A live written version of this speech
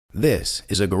This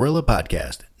is a Gorilla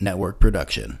Podcast Network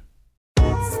production.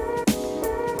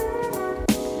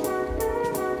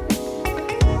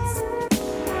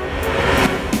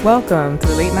 Welcome to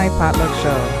the Late Night Potluck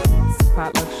Show.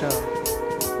 Potluck Show.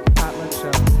 Potluck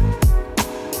Show.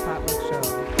 Potluck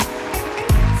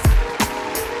Show.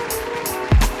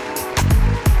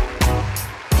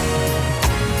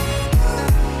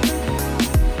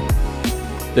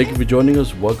 Thank you for joining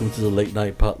us. Welcome to the Late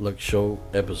Night Potluck Show,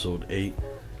 episode 8.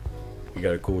 We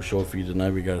got a cool show for you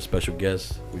tonight. We got a special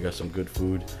guest. We got some good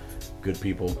food, good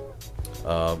people.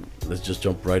 Let's just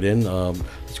jump right in.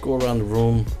 Let's go around the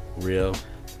room. Riel,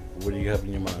 what do you have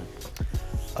in your mind?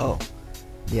 Oh,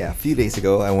 yeah. A few days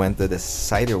ago, I went to this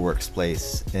cider works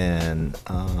place in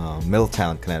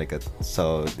Middletown, Connecticut.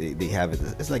 So they have it.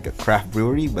 It's like a craft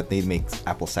brewery, but they make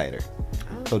apple cider.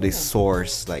 So they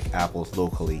source like apples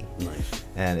locally. Nice.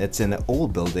 And it's in an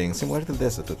old building similar to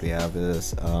this. What we have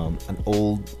is an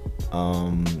old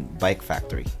bike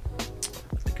factory.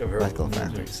 I think I've heard Bicycle of it.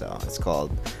 factory. So it's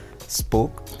called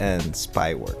Spoke and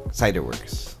Cider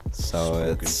Works. So Spoke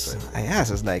and it's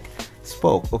Cider. it's like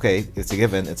Spoke. Okay, it's a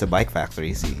given. It's a bike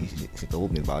factory. She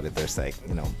told me about it. There's like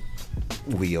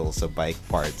wheels of bike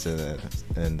parts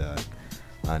and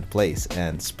on place.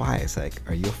 And Spy is like,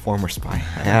 are you a former spy?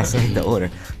 I asked the owner.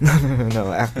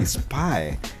 No. Actually,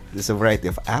 Spy is a variety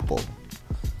of apple.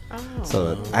 Oh.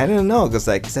 So I don't know, because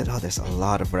like he said, there's a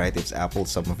lot of varieties of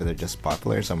apples. Some of it are just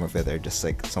popular, some of it are just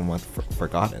like somewhat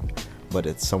forgotten, but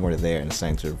it's somewhere there and it's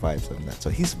trying to revive some of that. So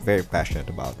he's very passionate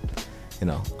about,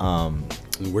 And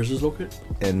where's this located?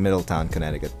 in Middletown,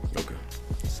 Connecticut. Okay.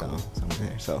 So somewhere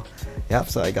there. So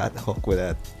so I got hooked with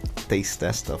a taste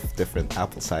test of different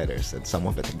apple ciders, and some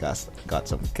of it got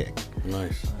some kick.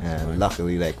 Nice. And Nice.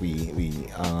 luckily, like we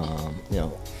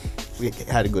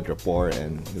had a good rapport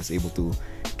and was able to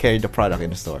carry the product in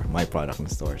the store, my product in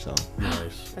the store. So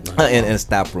Nice. in a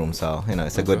staff room. So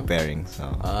it's a good Okay. pairing. So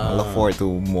I look forward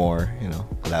to more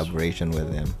collaboration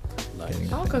with him. Nice.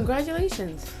 Oh,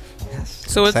 congratulations. Yes.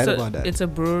 So Excited about that. it's a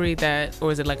brewery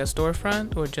or is it like a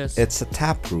storefront or just? It's a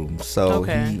tap room. So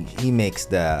Okay. he makes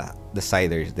the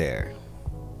ciders there.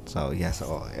 So he has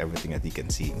everything that you can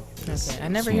see. Okay. I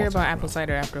never hear about apple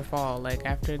cider after fall. Like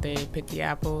after they pick the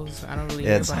apples, I don't really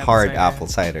hear It's about hard apple apple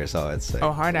cider, so it's like,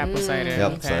 Oh, hard apple cider.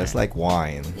 yep. Okay. So it's like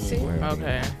wine. See?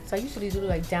 Okay. So I usually do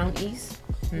like down east,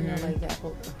 like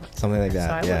apple. Something like So I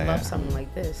that. would yeah, love something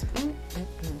like this.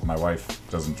 My wife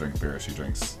doesn't drink beer; she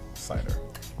drinks cider,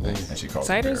 and she calls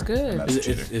Cider's it beer. good. And that's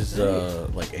Is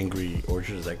cheating. like Angry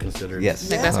Orchard, is that considered? Yes.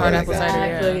 Like that's Oh, hard like apple that.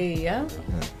 cider. Yeah.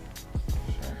 Exactly. Yeah.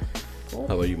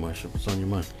 How about you, Marsha? What's on your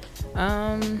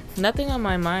mind? Nothing on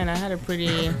my mind. I had a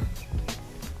pretty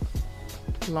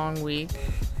long week.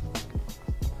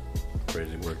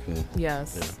 Crazy working.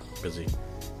 Yes. Yeah. Busy.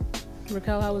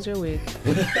 Raquel, how was your week?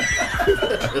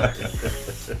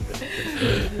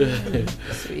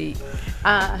 Sweet.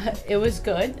 It was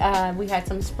good. We had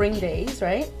some spring days,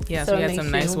 right? Yes, So we it had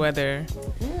some makes nice you- weather.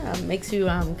 Yeah, makes you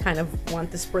kind of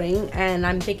want the spring. And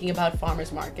I'm thinking about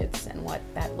farmers markets and what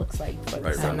that looks like for the Right, I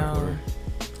right. summer. know.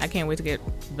 I can't wait to get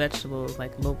vegetables,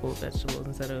 like local vegetables,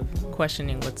 instead of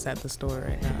questioning what's at the store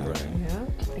right now. Right. Yeah,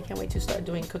 I can't wait to start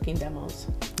doing cooking demos.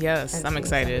 Yes, and I'm seeing some of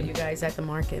excited. You guys at the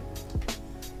market,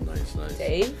 Nice.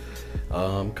 Dave.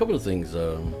 Couple of things.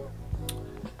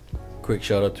 Quick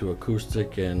shout out to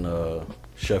Acoustic and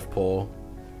Chef Paul.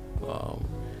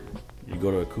 You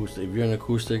go to Acoustic. If you're in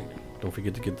Acoustic, don't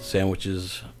forget to get the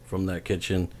sandwiches from that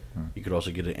kitchen. You could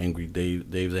also get an Angry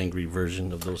Dave's Angry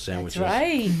version of those sandwiches. That's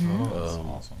right. Oh, that's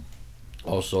awesome.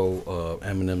 Also,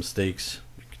 M&M Steaks.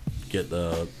 You could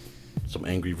get some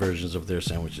angry versions of their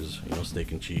sandwiches.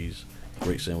 Steak and cheese.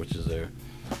 Great sandwiches there.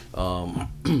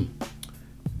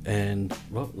 And,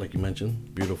 well, like you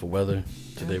mentioned, beautiful weather.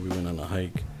 Today we went on a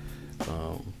hike.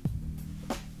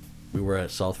 We were at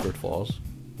Southford Falls,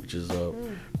 which is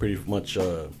pretty much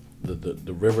the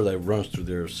river that runs through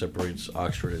there separates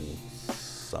Oxford and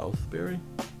Southbury.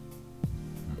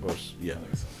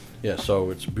 Yeah, so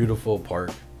it's a beautiful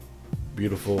park,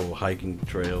 beautiful hiking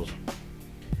trails.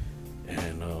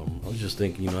 And I was just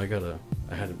thinking, I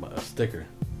had a sticker.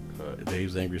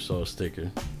 Dave's Angry Soul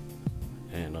sticker.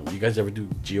 And you guys ever do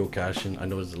geocaching? I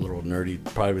know it's a little nerdy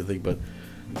private thing, but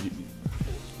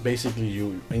basically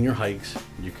in your hikes,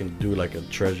 you can do like a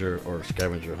treasure or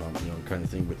scavenger hunt, kind of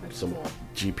thing with some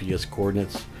GPS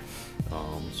coordinates.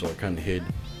 So I kind of hid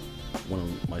one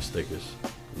of my stickers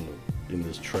in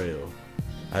this trail.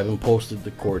 I haven't posted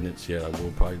the coordinates yet. I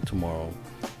will probably tomorrow.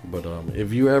 But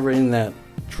if you're ever in that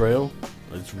trail,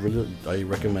 I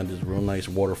recommend it's real nice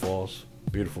waterfalls,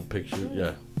 beautiful picture.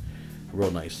 Yeah,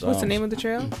 real nice. What's the name of the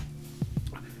trail?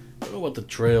 don't know what the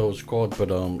trail is called, but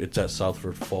it's at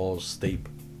Southford Falls State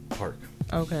Park.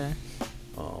 Okay.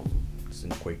 It's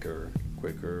in Quaker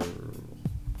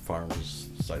Farms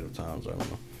side of towns. I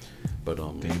don't know,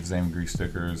 but Dave's Angry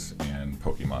Stickers and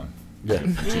Pokemon. yeah,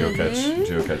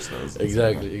 Geocache those.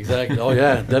 exactly. Oh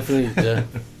yeah, definitely. Yeah.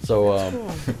 So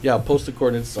yeah, I'll post the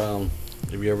coordinates.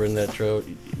 If you're ever in that trail,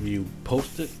 you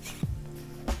post it,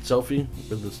 selfie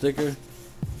with the sticker,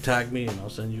 tag me, and I'll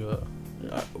send you a.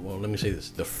 Well, let me say this: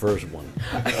 the first one,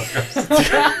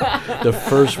 the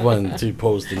first one to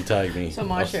post and tag me. So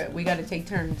Marsha, we got to take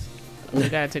turns. We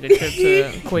gotta take a trip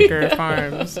to Quaker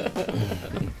Farms.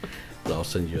 I'll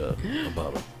send you a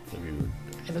bottle. If you,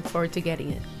 I look forward to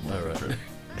getting it. all right.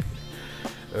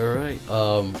 All right.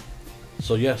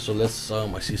 So yeah. So let's.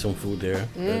 I see some food there.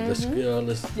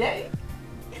 Yay.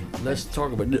 Let's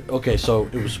talk about. Okay. So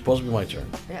it was supposed to be my turn.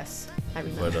 Yes, I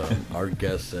remember. But our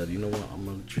guest said, you know what, I'm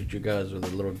going to treat you guys with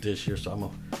a little dish here, so I'm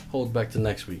going to hold back to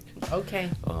next week. Okay.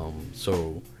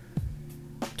 So,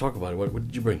 talk about it. What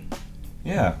did you bring?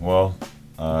 Yeah, well,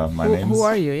 my name's... Who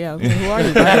are you? Yeah, okay, who are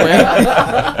you, by the way?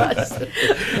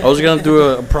 I was going to do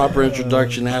a proper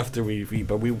introduction after we eat,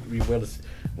 but we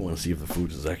want to see if the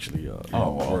food is actually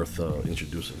worth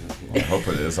introducing. I hope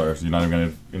it is, or you're not even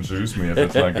going to introduce me if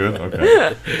it's not good?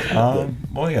 Okay.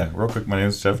 Well, yeah, real quick, my name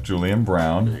is Chef Julian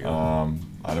Brown,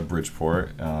 out of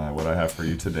Bridgeport. What I have for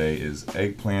you today is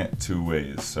eggplant 2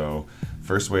 ways. So,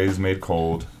 first way is made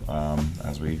cold,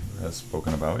 as we have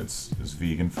spoken about. It's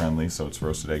vegan friendly, so it's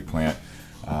roasted eggplant.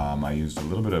 I used a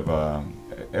little bit of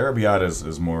arrabbiata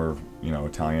is more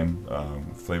Italian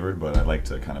flavored, but I like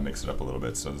to kind of mix it up a little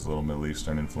bit. So there's a little Middle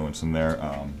Eastern influence in there.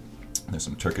 There's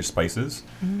some Turkish spices.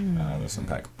 There's some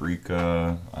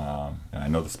paprika, and I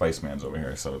know the spice man's over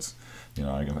here, so it's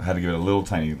I had to give it a little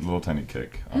tiny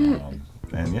kick.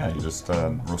 And yeah, you just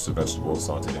roasted vegetables,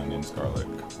 sauteed onions, garlic,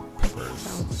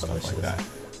 peppers, stuff like that.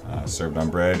 Served on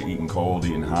bread, eaten cold,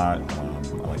 eaten hot.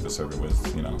 I like to serve it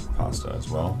with, pasta as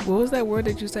well. What was that word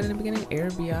that you said in the beginning?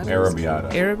 Arrabbiata?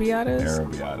 Arrabbiata. Arrabbiatas?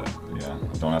 Arrabbiata,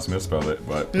 yeah. Don't ask me to spell it,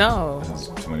 but No. it has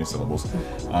too many syllables.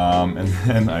 And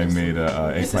then I made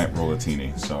a eggplant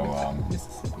rollatini. So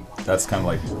that's kind of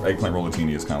like, eggplant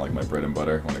rollatini is kind of like my bread and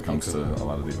butter when it comes to a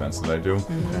lot of the events that I do.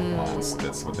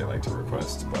 That's what they like to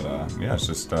request. But yeah, it's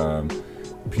just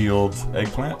peeled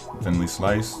eggplant, thinly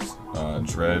sliced,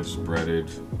 dredged, breaded.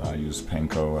 I use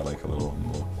panko. I like a little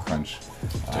crunch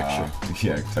Texture.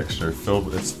 Yeah, texture.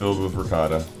 It's filled with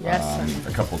ricotta. Yes.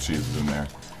 A couple cheeses in there.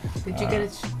 Did you get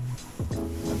it? I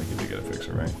think you did get a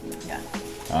picture, right? Yeah.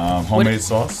 Homemade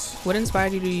sauce. What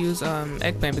inspired you to use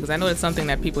eggplant? Because I know it's something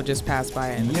that people just pass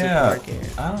by in the Yeah,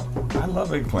 supermarket. I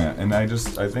love eggplant, and I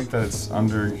think that it's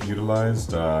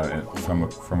underutilized from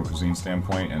a cuisine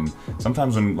standpoint. And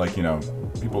sometimes when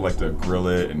people like to grill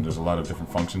it, and there's a lot of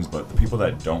different functions, but the people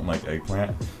that don't like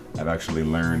eggplant, I've actually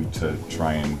learned to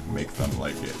try and make them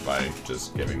like it by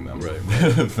just giving them Right.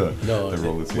 the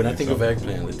rollatini. When I think of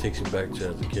eggplant, it takes me back to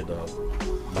as a kid,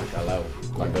 bacalao,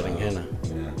 con berenjena.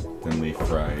 Yeah, thinly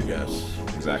fried. Yes.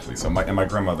 Exactly. So my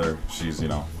grandmother, she's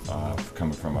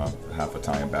coming from a half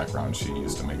Italian background. She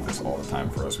used to make this all the time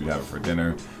for us. We'd have it for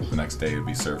dinner. The next day it'd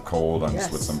be served cold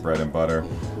just with some bread and butter.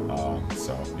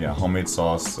 So yeah, homemade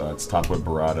sauce. It's topped with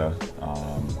burrata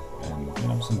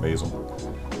and some basil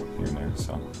here and there.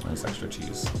 So there's extra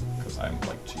cheese because I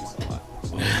like cheese a lot.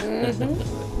 So.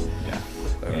 Yeah.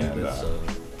 All right, And, let's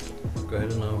go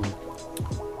ahead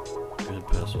and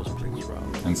pass those plates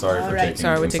around. and sorry All for right. taking,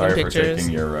 Sorry, we're and taking sorry pictures.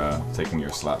 for taking your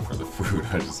slap for the food.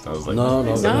 I was like, No.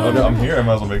 I'm here. I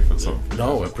might as well make some.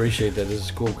 No, I appreciate that. This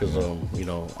is cool because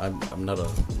I'm not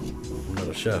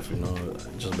a chef. I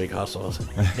just make hot sauce.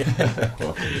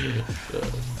 Well,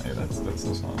 hey, that's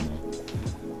the song.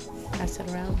 Pass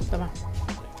it around. Come on.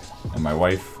 And my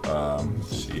wife,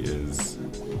 she is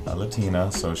a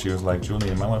Latina, so she was like,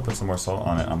 Julian, you might want to put some more salt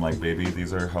on it. I'm like, baby,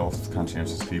 these are health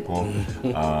conscientious people.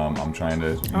 I'm trying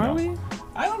to, Are we?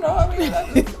 I don't know. I mean,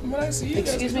 when I see you guys,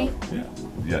 Excuse me? Yeah.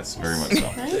 Yes, very much so.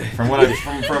 From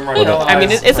Raquel and I mean,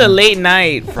 it's a late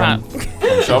night. from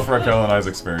Chef Raquel and I's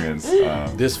experience.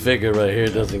 This figure right here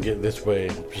doesn't get this way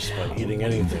just by eating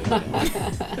anything.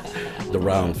 The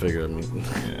round figure, I mean.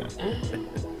 Yeah.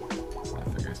 So I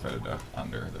figure it's better to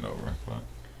under than over, but.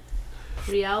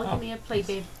 Riel, give me a plate,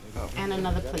 babe. And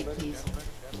another plate, please.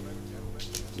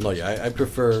 No, yeah, I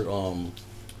prefer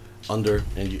under,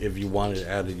 and if you want it,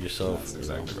 add it yourself. That's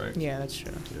exactly right. Yeah, that's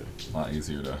true. A lot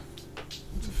easier to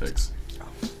fix.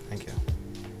 Thank you.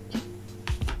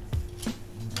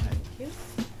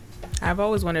 I've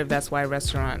always wondered if that's why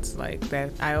restaurants like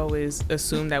that. I always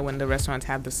assume that when the restaurants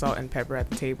have the salt and pepper at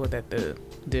the table, that the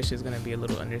dish is gonna be a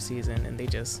little underseasoned, and they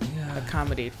just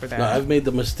accommodate for that. No, I've made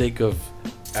the mistake of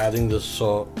adding the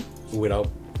salt without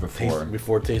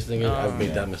before tasting it. I've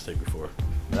made that mistake before.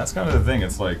 And that's kind of the thing.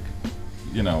 It's like,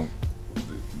 you know,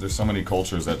 there's so many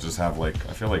cultures that just have like,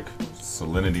 I feel like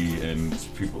salinity in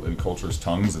people in cultures'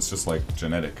 tongues. It's just like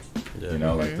genetic. Yeah. You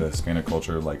know, like the Hispanic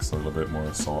culture likes a little bit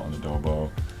more salt in adobo,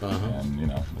 and you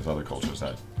know, there's other cultures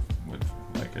that would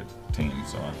like it tame.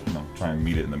 So I, you know, try and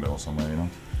meet it in the middle somewhere. You know.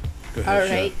 Go All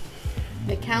ahead, right.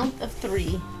 The count of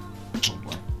 3. Oh,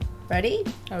 boy. Ready?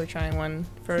 Are we trying one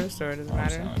first, or does it I'm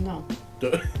matter? sorry. No.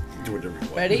 Chef. Do whatever you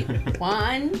want. Ready?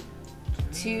 1,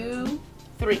 2,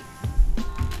 3.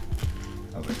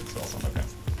 I was like, it's awesome. Okay.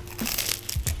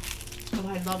 Oh,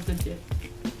 I love the dip.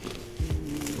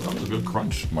 That was a good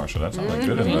crunch, Marsha. That sounded like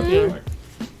good in Thank there. you. Like,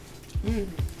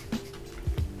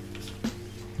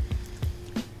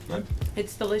 good.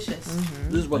 It's delicious.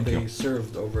 This is what Thank they you.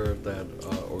 served over at that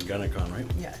Organicon, right?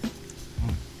 Yes.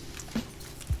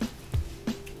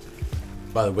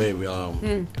 By the way, we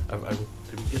did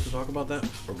we get to talk about that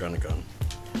Organicon?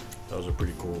 That was a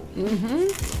pretty cool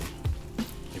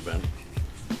event.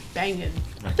 Banging.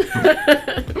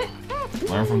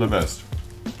 Learn from the best.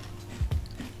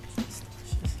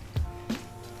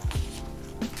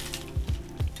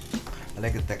 I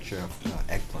like the texture of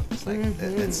eggplant. It's like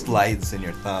it slides in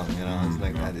your tongue. You know, it's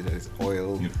like it's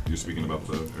oil. You're speaking about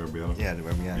the arrabbiata? Yeah, the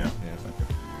vermicelli. Yeah.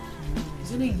 Yeah.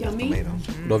 Isn't it yummy? Tomato.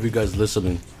 Love you guys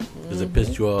listening. Does it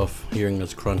piss you off hearing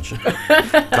us crunch?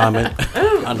 Comment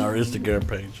on our Instagram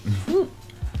page.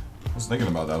 I was thinking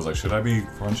about that. I was like, should I be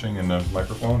crunching in the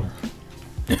microphone?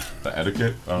 The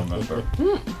etiquette? I'm not sure.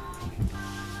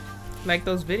 Like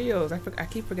those videos. I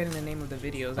keep forgetting the name of the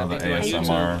videos that Oh, the they do on YouTube.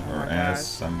 ASMR Oh or my gosh.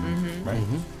 ASM, right?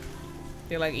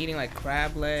 They're like eating like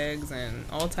crab legs and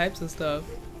all types of stuff,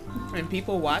 and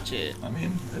people watch it. I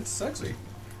mean, it's sexy.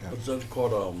 What's that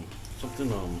called? Something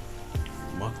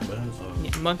mukbang.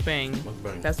 Yeah, mukbang.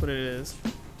 Mukbang. That's what it is.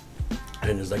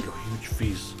 And it's like a huge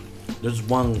feast. There's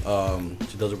one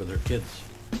she does it with her kids.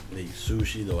 They eat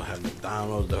sushi. They'll have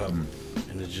McDonald's. They'll have,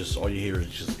 and it's just all you hear is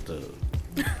just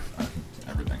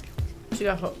Everything. She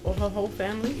got her whole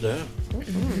family. yeah.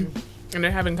 And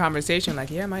they're having conversation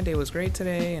like, yeah, my day was great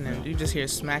today, and then you just hear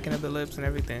smacking of the lips and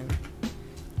everything.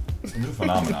 It's a new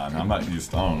phenomenon. I'm not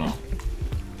used to, I don't know.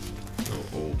 So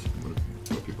old.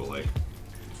 What people like.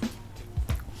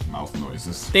 Mouth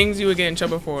noises. Things you would get in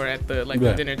trouble for at the Yeah.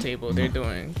 the dinner table. They're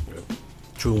doing.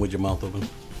 Chewing with your mouth open.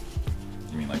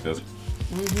 You mean like this?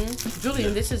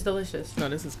 Julian, this is delicious. No,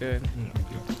 this is good.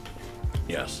 Thank you.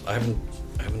 Yes, I haven't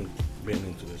been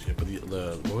into this yet. But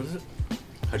the what is it?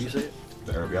 How do you say it?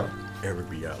 The arrabbiata?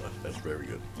 Arrabbiata. That's very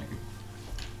good. Thank you.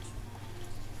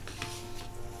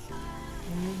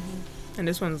 And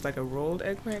this one's like a rolled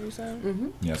eggplant, you said?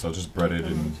 Yeah, so just breaded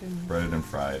and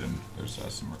fried, and there's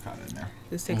some ricotta in there.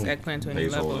 This takes eggplant to a new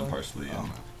Basil level. and parsley and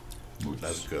mousse.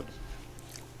 That's good.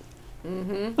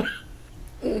 You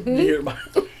hear my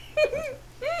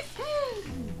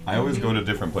I always go to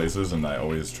different places and I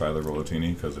always try the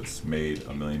rollatini because it's made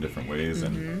a million different ways,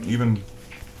 and even,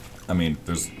 I mean,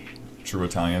 there's true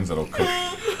Italians that'll cook.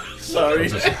 Sorry.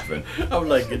 What just happened? I'm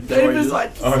like, It was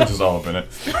like Oh, I'm just all up in it.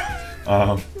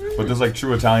 But there's like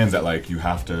true Italians that like you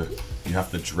have to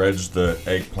dredge the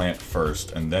eggplant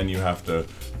first, and then you have to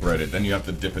bread it, then you have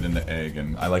to dip it in the egg,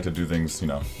 and I like to do things, you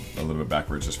know, a little bit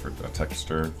backwards just for a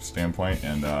texture standpoint.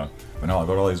 And but no, I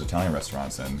go to all these Italian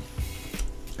restaurants, and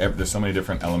there's so many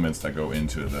different elements that go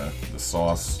into the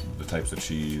sauce, the types of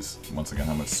cheese, once again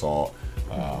how much salt,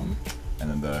 and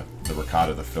then the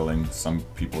ricotta, the filling. Some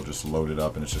people just load it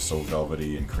up and it's just so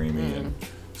velvety and creamy, and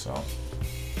so,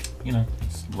 you know,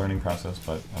 it's a learning process,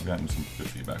 but I've gotten some good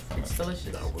feedback from it's it.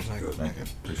 delicious. Good, thank you.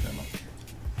 Appreciate it, man.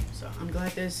 So I'm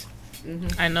glad there's.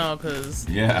 I know, because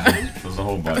Yeah, there's a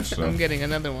whole bunch. So. I'm getting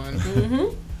another one.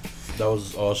 that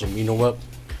was awesome. You know what?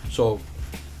 So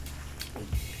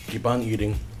keep on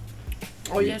eating.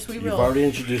 Oh yes, we You've will. already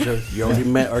introduced her. You already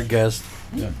met our guest,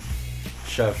 Yeah.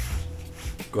 Chef.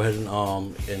 Go ahead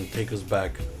and take us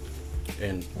back.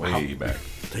 And Way back.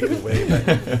 Take us way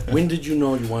back. When did you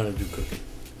know you wanted to do cooking?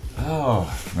 Oh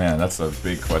man, that's a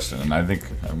big question, and I think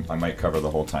I might cover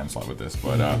the whole time slot with this.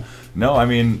 But no, I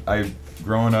mean,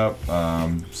 growing up,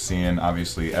 seeing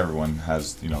obviously everyone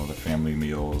has, you know, the family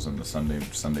meals and the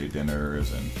Sunday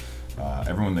dinners, and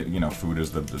everyone that, you know, food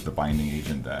is the binding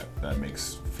agent that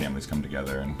makes families come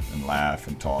together and laugh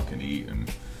and talk and eat.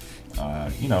 And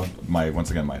you know, my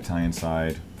Italian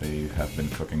side, they have been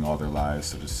cooking all their lives,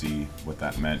 so to see what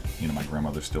that meant, you know, my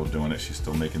grandmother's still doing it. She's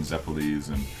still making zeppelis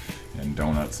and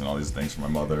donuts and all these things for my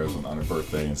mother on her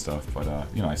birthday and stuff. But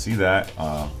you know, I see that.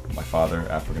 My father,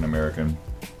 African American,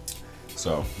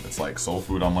 So it's like soul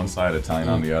food on one side, Italian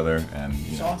on the other, and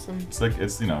you know, awesome. it's like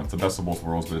it's the best of both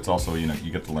worlds, but it's also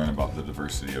you get to learn about the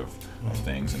diversity of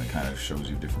things, and it kind of shows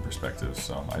you different perspectives.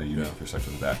 So I had a unique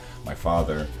perspective of that. My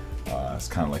father is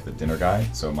kind of like the dinner guy.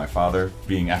 So my father,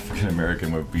 being African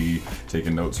American, would be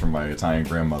taking notes from my Italian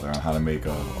grandmother on how to make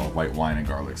a white wine and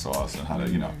garlic sauce and how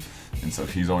to and so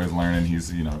he's always learning. He's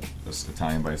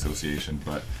Italian by association,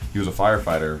 but he was a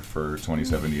firefighter for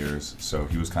 27 years. So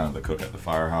he was kind of the cook at the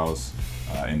firehouse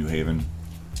in New Haven,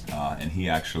 and he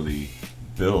actually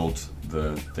built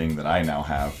the thing that I now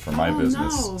have for my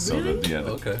business. No, So really?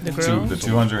 The grill? the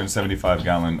 275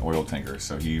 gallon oil tanker.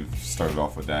 So he started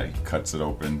off with that. He cuts it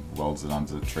open, welds it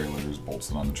onto the trailers,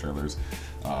 bolts it on the trailers,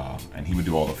 and he would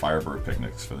do all the Firebird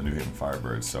picnics for the New Haven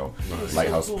Firebirds. So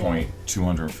Lighthouse So cool. Point,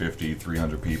 250,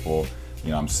 300 people.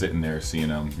 I'm sitting there seeing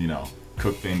them,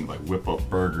 cook things like whip up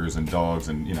burgers and dogs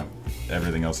and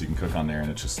everything else you can cook on there, and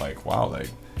it's just like wow, like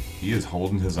he is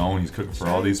holding his own. He's cooking for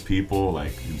all these people,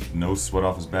 like no sweat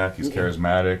off his back. He's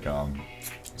charismatic.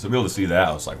 So to be able to see that,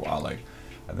 I was like wow, like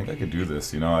I think I could do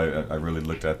this. I really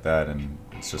looked at that, and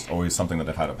it's just always something that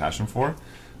I've had a passion for.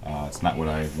 It's not what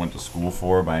I went to school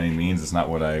for by any means. It's not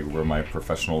where my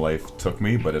professional life took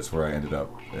me, but it's where I ended up,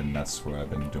 and that's what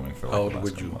I've been doing for. How like, old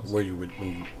the last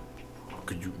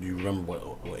do you remember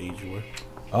what age you were?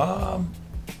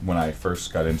 When I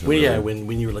first got into Well, it. yeah,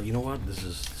 when you were like, you know what, this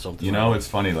is something. It's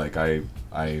funny. Like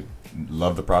I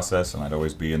love the process, and I'd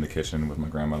always be in the kitchen with my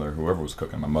grandmother, whoever was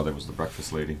cooking. My mother was the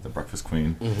breakfast lady, the breakfast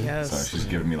queen. Yes. So she's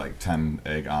giving me like 10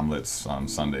 egg omelets on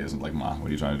Sundays, and like, Ma, what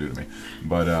are you trying to do to me?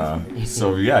 But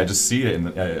so yeah, I just see it,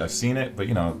 and I've seen it. But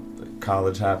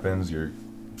college happens, you're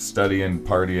studying,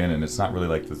 partying, and it's not really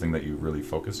like the thing that you really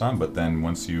focus on. But then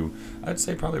I'd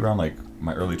say probably around like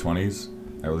my early 20s,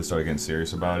 I really started getting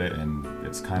serious about it, and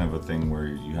it's kind of a thing where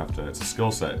you have to. It's a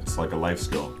skill set. It's like a life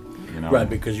skill. Right,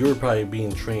 because you were probably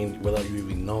being trained without you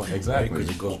even knowing. Exactly. Because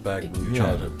it goes back to your Yeah.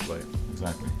 childhood. Right.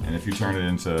 Exactly. And if you turn it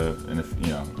into, and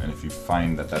if you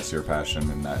find that that's your passion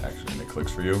and and it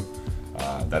clicks for you,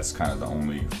 that's kind of the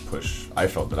only push I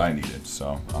felt that I needed.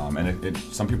 So, and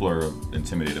some people are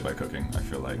intimidated by cooking, I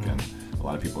feel like, and a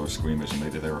lot of people are squeamish and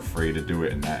they're afraid to do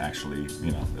it, and that actually,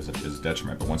 is a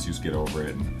detriment. But once you get over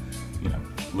it and,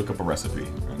 look up a recipe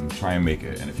and try and make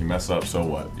it, and if you mess up, so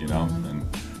what, and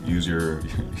use your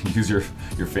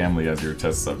family as your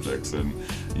test subjects, and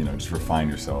just refine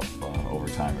yourself over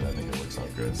time, and I think it works out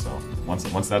good. So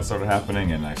once that started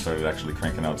happening, and I started actually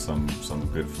cranking out some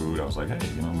good food, I was like, hey,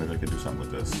 maybe I could do something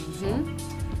with this. So,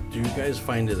 Do you guys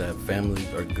find that families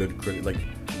are good critics? Like,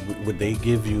 would they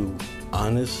give you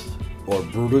honest or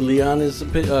brutally honest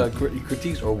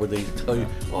critiques, or would they tell you,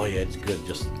 oh yeah, it's good,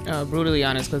 just Brutally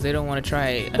honest, because they don't want to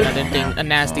try another thing, a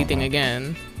nasty thing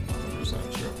again.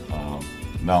 100% true.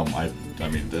 No, I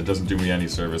mean, it doesn't do me any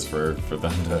service for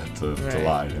them to Right.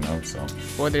 lie, so.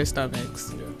 For their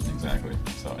stomachs. Yeah, exactly.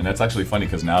 So, and that's actually funny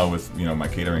because now with my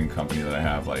catering company that I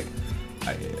have, like,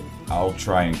 I'll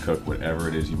try and cook whatever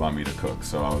it is you want me to cook.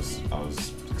 So I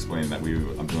was explaining that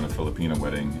I'm doing a Filipino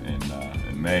wedding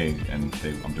in May, and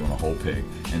I'm doing a whole pig,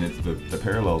 and it's the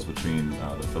parallels between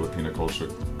the Filipino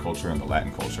culture and the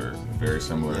Latin culture very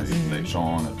similar.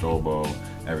 Lechon, adobo,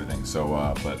 everything. So,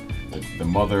 but the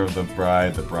mother of the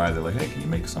bride, they're like, hey, can you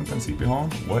make some pancit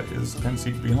bihon? What is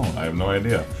pancit bihon? I have no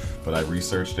idea. But I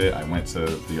researched it. I went to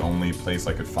the only place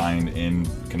I could find in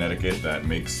Connecticut that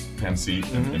makes pancit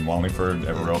in Wallingford.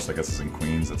 Everywhere else, I guess, is in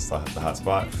Queens. That's the hot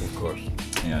spot. of course.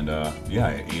 And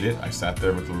I ate it. I sat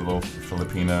there with the little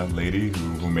Filipina lady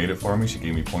who made it for me. She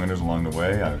gave me pointers along the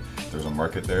way. There's a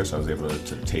market there, so I was able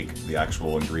to take the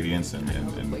actual ingredients and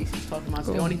The place he's talking about is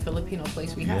the only Filipino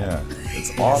place we have. yeah,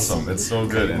 it's awesome. It's so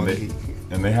good,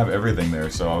 and they have everything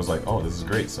there. So I was like, oh, this is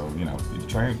great. So you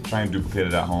try and duplicate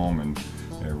it at home and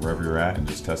wherever you're at, and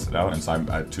just test it out. And so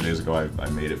 2 days ago, I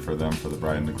made it for them, for the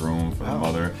bride and the groom, for the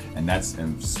mother. And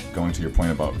going to your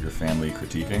point about your family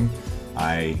critiquing,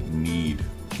 I need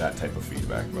that type of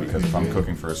feedback, because if I'm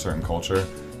cooking for a certain culture,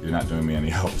 you're not doing me any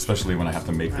help, especially when I have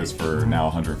to make this for now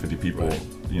 150 people.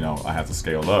 I have to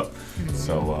scale up.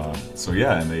 So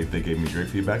yeah, and they gave me great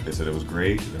feedback. They said it was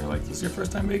great. They're like, "This is your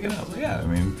first time making it?" I was like, "Yeah." I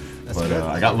mean,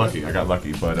 I got lucky.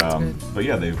 But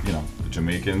yeah, they've the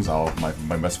Jamaicans.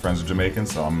 My best friends are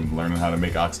Jamaicans, so I'm learning how to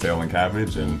make oxtail and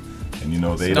cabbage, and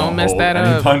they Don't don't mess hold that any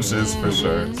up. punches for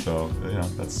sure. So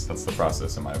that's the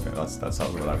process in my opinion. That's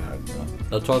what I've had.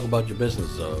 Now talk about your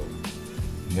business.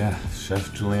 Yeah,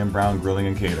 Chef Julian Brown Grilling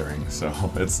and Catering. So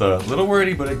it's a little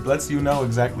wordy, but it lets you know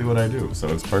exactly what I do. So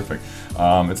it's perfect.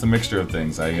 It's a mixture of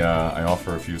things. I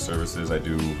offer a few services. I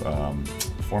do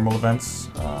formal events.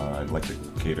 I'd like to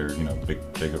cater, big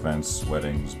events,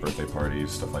 weddings, birthday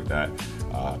parties, stuff like that.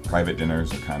 Private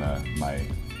dinners are kind of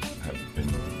have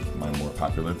been my more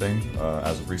popular thing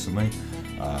as of recently.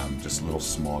 Just little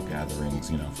small gatherings,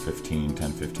 15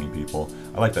 people.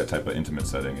 I like that type of intimate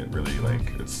setting. It really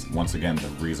it's once again the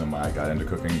reason why I got into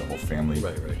cooking, the whole family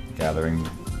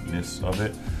gatheringness of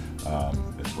it.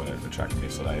 Is what attracted me.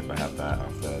 So I have that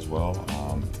as well.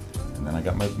 And then I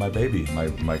got my baby,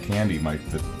 my candy,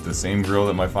 the same grill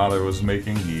that my father was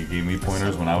making. He gave me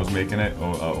pointers when I was making it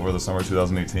over the summer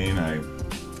 2018.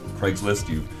 Craigslist,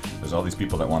 there's all these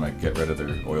people that want to get rid of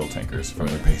their oil tankers from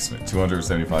their basement,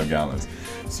 275 gallons.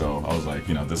 So I was like,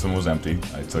 this one was empty.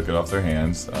 I took it off their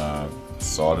hands,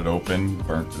 sawed it open,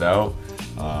 burnt it out,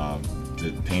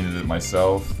 painted it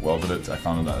myself, welded it. I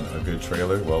found a good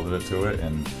trailer, welded it to it,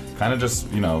 and kind of just,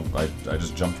 I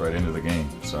just jumped right into the game.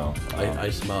 So I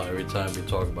smile every time we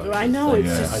talk about it. I know, it's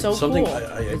just so something cool.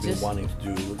 I've been wanting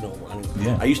to do.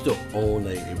 Yeah. I used to own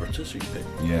a rotisserie pit.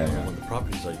 Yeah. One of the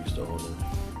properties I used to own.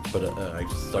 But I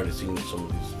started seeing some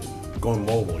of these going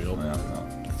mobile,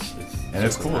 And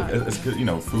it's cool. It's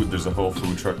good, food. There's a whole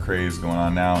food truck craze going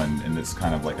on now, and it's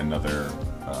kind of like another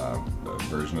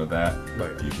version of that.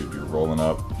 Right. You're rolling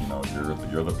up.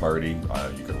 You're the party.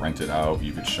 You could rent it out.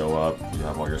 You could show up. You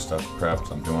have all your stuff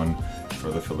prepped. I'm doing for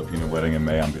the Filipino wedding in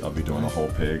May. I'll be doing a whole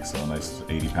pig, so a nice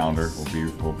 80-pounder.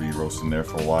 We'll be roasting there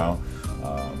for a while.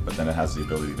 But then it has the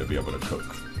ability to be able to cook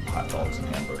hot dogs and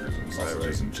hamburgers and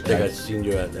sausages and I think I'd seen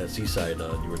you at Seaside.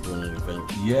 You were doing an event.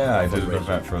 Yeah, I did an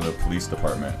event for the police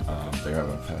department. They're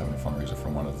having a fundraiser for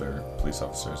one of their police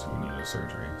officers who needed a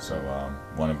surgery. So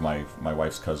one of my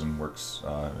wife's cousin works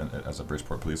as a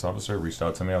Bridgeport police officer. Reached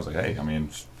out to me. I was like, hey,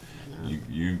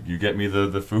 you get me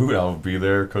the food. I'll be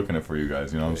there cooking it for you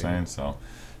guys. You know what I'm saying? So.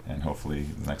 And hopefully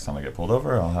the next time I get pulled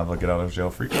over, I'll have a get out of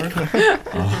jail free card.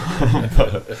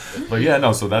 but yeah,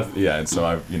 no. So and so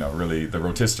I've really the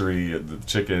rotisserie, the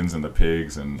chickens and the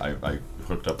pigs, and I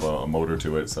hooked up a motor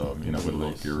to it, so with a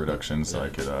little gear reduction, so I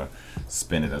could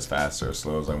spin it as fast or as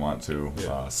slow as I want to.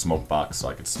 Smoke box, so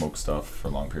I could smoke stuff for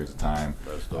long periods of time,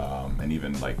 and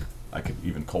even I could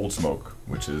even cold smoke,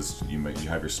 which is you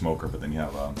have your smoker, but then you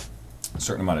have a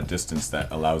certain amount of distance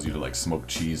that allows you to smoke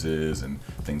cheeses and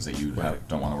things that you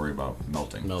don't want to worry about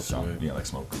melting. So like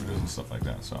smoked goudas and stuff like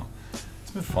that. So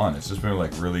it's been fun. It's just been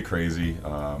really crazy.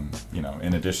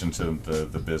 In addition to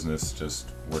the business, just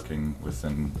working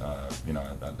within in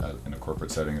a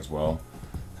corporate setting as well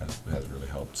has really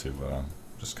helped to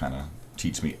just kind of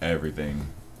teach me everything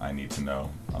I need to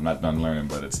know. I'm not done learning,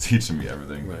 but it's teaching me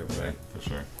everything. Right, for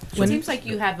sure. It seems like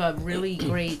you have a really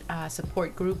great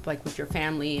support group, like with your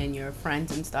family and your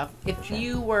friends and stuff. If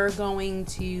you were going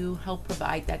to help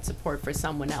provide that support for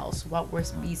someone else, what would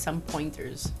be some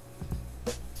pointers?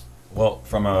 Well,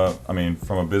 from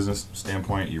a business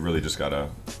standpoint, you really just gotta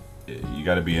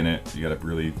be in it. You gotta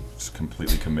really just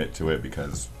completely commit to it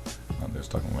because. There's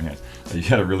talking with my hands. You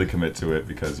gotta really commit to it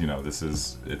because this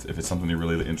is if it's something you're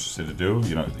really interested to do,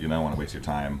 you don't want to waste your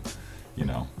time,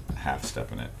 half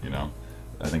stepping it.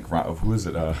 I think who is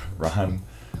it?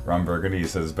 Ron Burgundy. He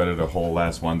says it's better to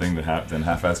whole-ass one thing than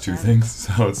half-ass two things.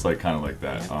 So it's kind of like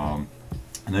that. And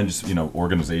then just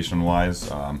organization-wise,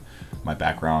 my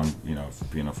background,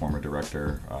 being a former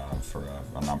director for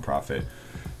a nonprofit.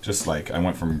 Just I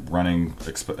went from running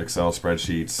Excel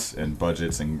spreadsheets and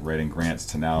budgets and writing grants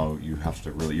to now you have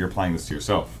to you're applying this to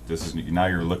yourself. Now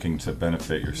you're looking to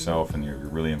benefit yourself and you're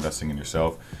really investing in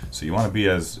yourself. So you want to be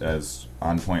as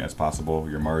on point as possible.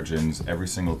 Your margins, every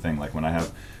single thing. When I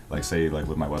have, say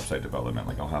with my website development,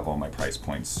 I'll have all my price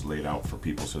points laid out for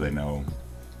people so they know,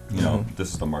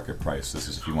 this is the market price. This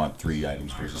is if you want 3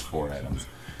 items versus 4 items.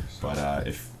 But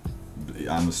if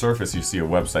on the surface you see a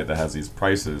website that has these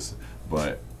prices,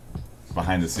 but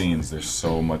behind the scenes there's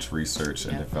so much research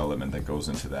and development that goes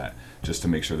into that just to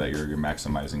make sure that you're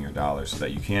maximizing your dollars so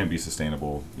that you can be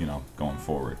sustainable going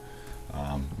forward,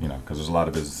 because there's a lot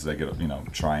of businesses that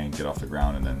get try and get off the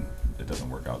ground and then it doesn't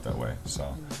work out that way.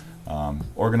 So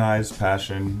organized,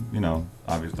 passion,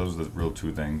 obviously those are the real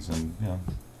 2 things, and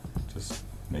just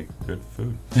make good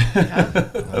food.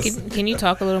 Can you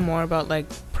talk a little more about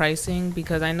pricing,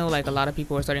 because I know a lot of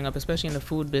people are starting up, especially in the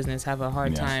food business, have a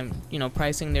hard time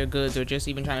pricing their goods or just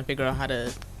even trying to figure out how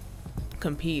to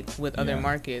compete with other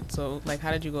markets. So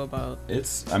how did you go about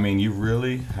you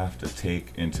really have to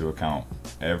take into account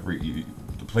the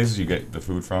places you get the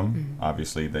food from.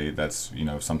 Obviously that's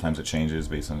sometimes it changes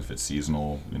based on if it's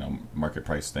seasonal, market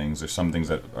price things. There's some things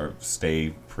that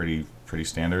stay pretty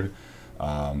standard,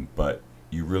 but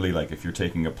you really if you're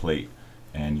taking a plate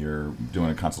and you're doing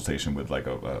a consultation with like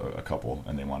a couple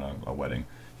and they want a wedding,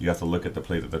 you have to look at the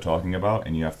plate that they're talking about,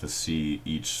 and you have to see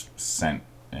each cent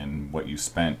and what you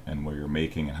spent and what you're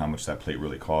making and how much that plate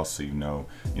really costs, so you know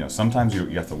sometimes you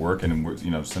have to work, and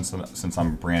since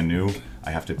I'm brand new,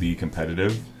 I have to be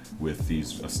competitive with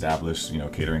these established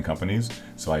catering companies.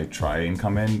 So I try and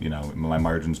come in, my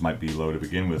margins might be low to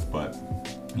begin with, but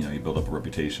you build up a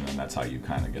reputation, and that's how you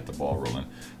kind of get the ball rolling.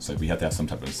 So we have to have some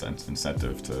type of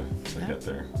incentive to get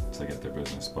their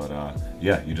business. But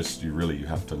you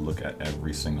have to look at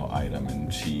every single item,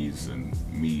 and cheese and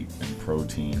meat and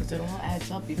protein. Because it all adds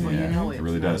up before you know it. It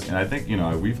really does. And I think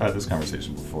we've had this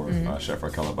conversation before, Chef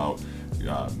Raquel, about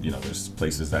there's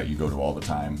places that you go to all the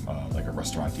time, like a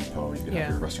Restaurant Depot. You can have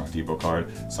your Restaurant Depot card.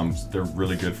 They're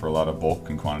really good for a lot of bulk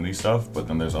and quantity stuff, but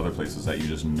then there's other places that you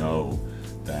just know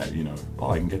that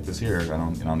I can get this here. I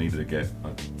don't need to get a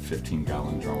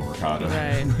 15-gallon drum of ricotta.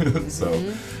 Right. So,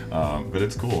 but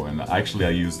it's cool. And actually,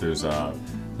 I use there's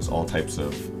all types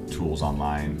of tools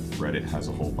online. Reddit has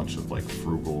a whole bunch of like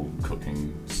frugal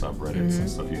cooking subreddits and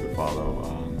stuff you can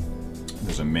follow.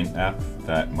 There's a Mint app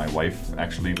that my wife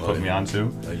actually put me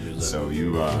onto. I use that. So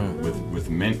you with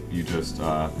Mint, you just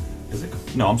is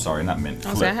it? No, I'm sorry, not Mint.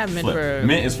 I I have Mint for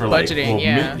Mint is for budgeting.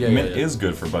 Mint is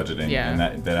good for budgeting, Yeah.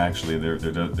 and that actually there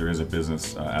is a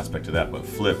business aspect to that. But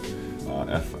Flip,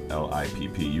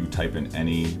 FLIPP, you type in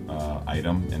any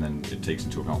item, and then it takes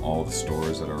into account all the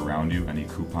stores that are around you, any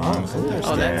coupons.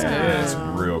 Oh, that's good. It's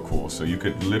real cool. So you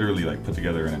could literally like put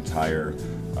together an entire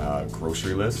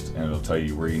grocery list, and it'll tell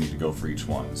you where you need to go for each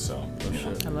one. So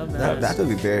I love that. That would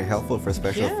be very helpful for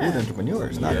special Yeah. food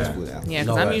entrepreneurs, not just food athletes. Yeah, because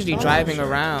No, I'm that's usually fine. driving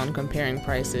around comparing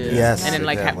prices. Yes, And then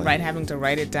like exactly. having to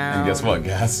write it down. And guess what?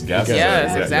 Gas. Yes, you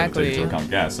have to exactly. take into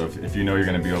account gas. So if you know you're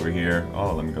going to be over here,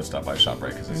 let me go stop by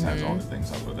ShopRite because this has all the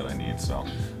things up that I need. So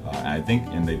I think,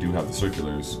 and they do have the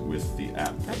circulars with the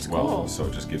app That's as well. cool. So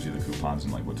it just gives you the coupons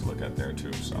and like what to look at there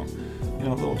too. So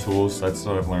little tools. That's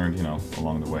what I've learned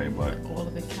along the way. But All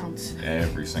of it counts.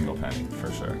 every single penny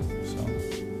for sure.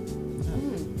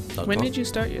 So When did you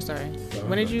start your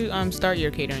When did you start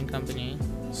your catering company?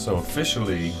 So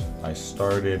officially, I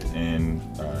started in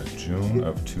June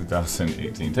of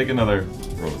 2018. Take another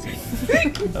Rollatini.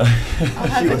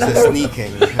 She was just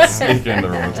sneaking. Sneak in the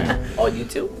Rollatini. Oh, you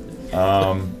too?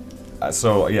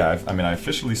 So yeah, I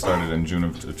officially started in June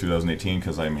of 2018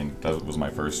 because that was my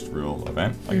first real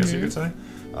event, I guess you could say.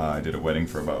 I did a wedding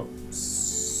for about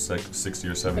 60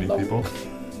 or 70 people.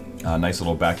 Nice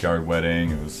little backyard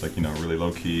wedding. It was like really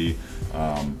low key.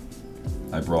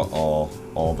 I brought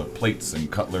all the plates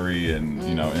and cutlery, and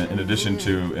in addition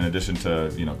to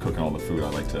cooking all the food, I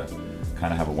like to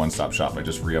kind of have a one-stop shop. I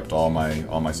just re-upped all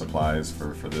my supplies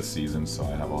for this season, so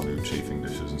I have all new chafing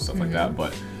dishes and stuff like that.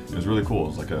 But it was really cool. It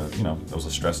was like that was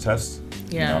a stress test.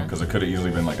 Yeah. Because it could have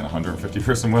easily been like an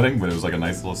 150-person wedding, but it was like a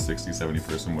nice little 60,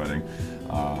 70-person wedding.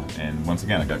 And once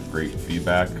again, I got great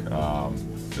feedback.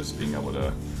 Just being able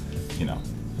to,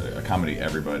 accommodate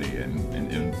everybody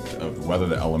and weather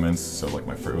the elements. So like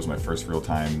it was my first real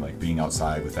time like being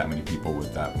outside with that many people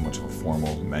with that much of a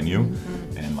formal menu,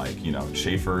 and like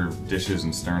chafer dishes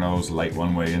and sternos light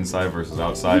one way inside versus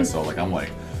outside. So like I'm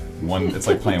like it's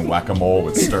like playing whack-a-mole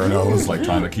with sternos, like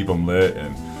trying to keep them lit,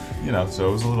 and so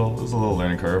it was a little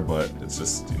learning curve, but it's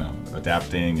just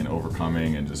adapting and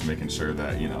overcoming and just making sure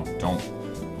that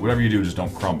whatever you do, just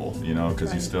don't crumble,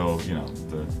 because you still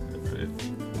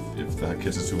if the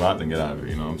kitchen's too hot, then get out of it.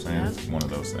 You know what I'm saying? Yeah. It's one of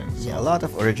those things. Yeah, a lot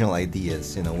of original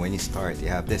ideas. When you start, you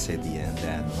have this idea, and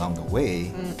then along the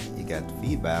way, you get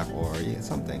feedback or you get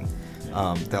something.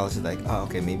 Tells you like, oh,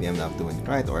 okay, maybe I'm not doing it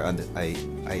right, or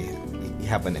you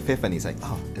have an epiphany. It's like,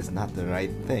 oh, it's not the right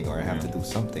thing, or I have to do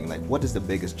something. Like, what is the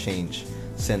biggest change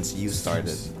since you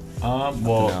started? So I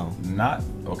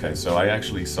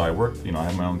work. I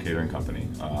have my own catering company.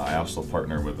 I also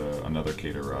partner with another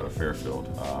caterer out of Fairfield.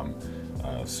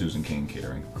 Susan King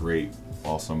Catering, great,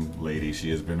 awesome lady. She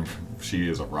is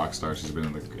a rock star. She's been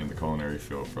in the culinary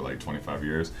field for like 25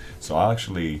 years. So I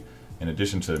actually, in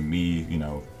addition to me,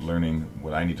 learning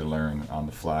what I need to learn on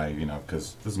the fly,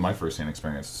 because this is my first-hand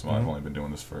experience. So I've only been doing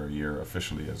this for a year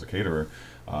officially as a caterer.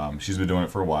 She's been doing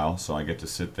it for a while, so I get to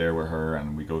sit there with her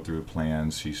and we go through the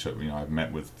plans. I've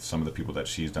met with some of the people that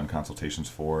she's done consultations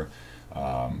for.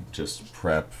 Just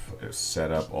prep,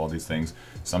 set up, all these things.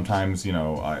 Sometimes,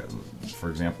 for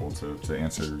example, to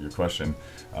answer your question,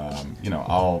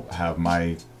 I'll have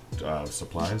my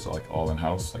supplies, like all in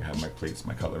house. Like I have my plates,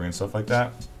 my cutlery, and stuff like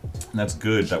that. And that's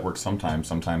good. That works sometimes.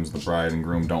 Sometimes the bride and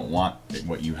groom don't want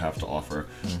what you have to offer,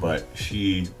 but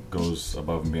she goes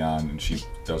above and beyond, and she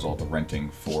does all the renting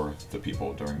for the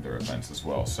people during their events as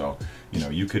well. So,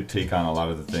 you could take on a lot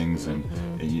of the things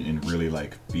and really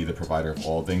like be the provider of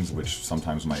all things, which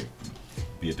sometimes might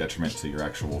be a detriment to your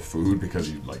actual food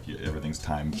because everything's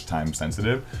time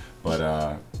sensitive. But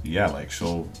like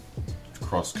she'll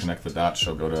connect the dots.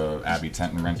 She'll go to Abbey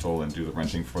Tent and Rental and do the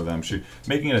renting for them. She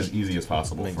making it as easy as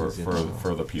possible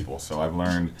for the people. So I've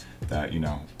learned that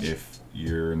if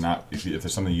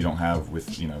there's something you don't have with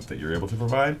that you're able to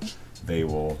provide, they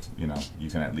will you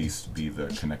can at least be the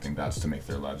connecting dots to make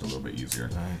their lives a little bit easier.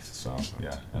 Nice. So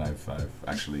yeah, and I've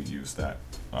actually used that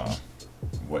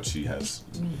what she has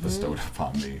bestowed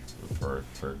upon me for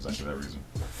exactly that reason.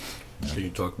 Can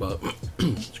you talk about,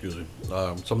 excuse me,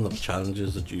 some of the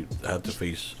challenges that you had to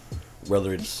face,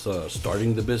 whether it's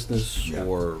starting the business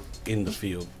or in the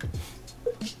field?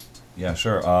 Yeah,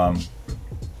 sure.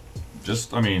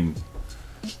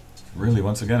 Really,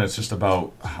 once again, it's just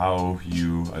about how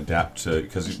you adapt to,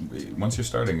 because once you're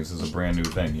starting, this is a brand new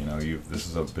thing. This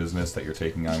is a business that you're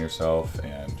taking on yourself,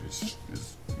 and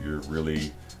you're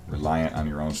really reliant on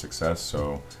your own success.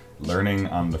 So learning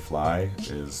on the fly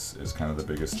is kind of the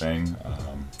biggest thing.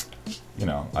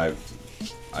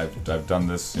 I've done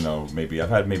this, I've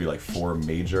had maybe like 4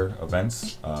 major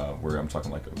events where I'm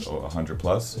talking like 100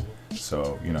 plus.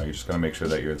 So, you just got to make sure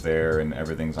that you're there and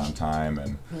everything's on time,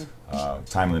 and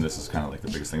timeliness is kind of like the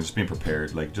biggest thing. Just being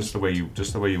prepared, like just the way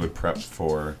you would prep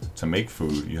to make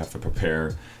food, you have to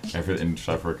prepare everything. In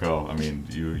Chef Raquel,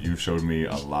 you've showed me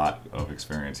a lot of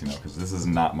experience, because this is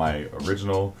not my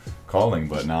original calling,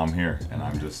 but now I'm here and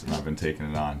I've been taking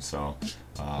it on. So,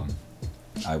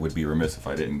 I would be remiss if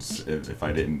I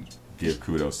didn't give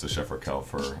kudos to Chef Raquel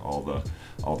for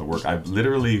all the work. I've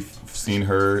literally seen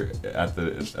her at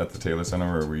the Taylor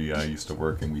Center where we used to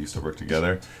work, and we used to work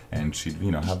together. And she'd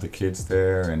have the kids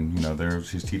there, and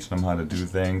she's teaching them how to do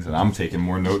things, and I'm taking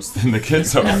more notes than the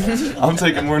kids are.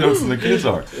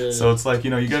 So it's like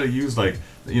you got to use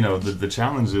the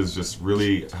challenge is just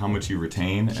really how much you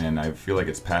retain, and I feel like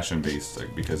it's passion based,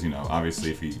 because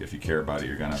obviously if you care about it,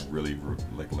 you're gonna really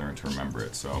learn to remember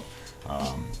it. So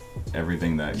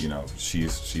everything that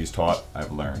she's taught,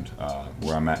 I've learned.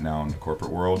 Where I'm at now in the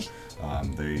corporate world,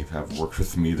 they have worked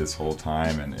with me this whole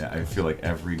time, and I feel like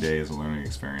every day is a learning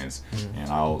experience. And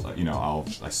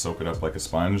I soak it up like a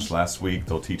sponge. Last week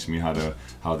they'll teach me how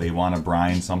they want to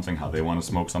brine something, how they want to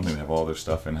smoke something. They have all their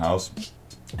stuff in house.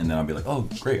 And then I'll be like, oh,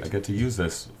 great, I get to use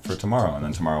this for tomorrow. And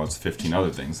then tomorrow it's 15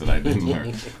 other things that I didn't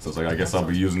learn. So it's like, I guess I'll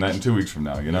be using that in 2 weeks from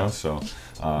now, So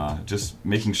just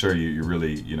making sure you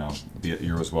really,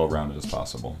 you're as well-rounded as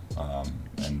possible.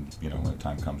 And, when the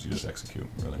time comes, you just execute,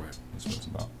 really. Right. That's what it's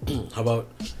about. How about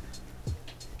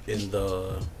in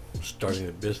the starting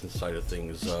the business side of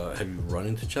things, have you run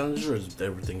into challenges, or has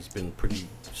everything's been pretty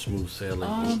smooth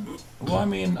sailing?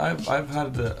 Luckily I've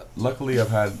had, the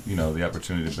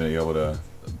opportunity to be able to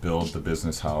build the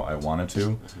business how I wanted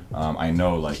to. I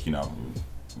know,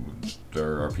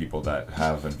 there are people that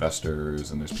have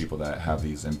investors, and there's people that have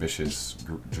these ambitious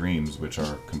dreams, which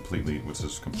is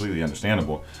completely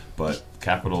understandable. But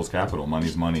capital is capital,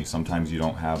 money's money. Sometimes you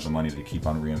don't have the money to keep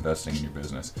on reinvesting in your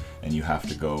business, and you have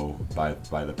to go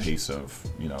by the pace of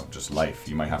just life.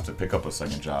 You might have to pick up a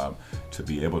second job to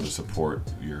be able to support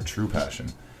your true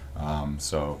passion.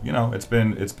 So it's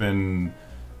been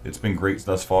great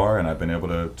thus far, and I've been able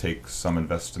to take some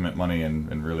investment money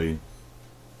and really.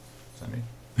 Is that me?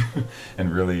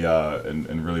 and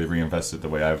really reinvest it the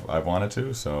way I've wanted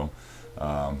to. So,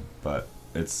 but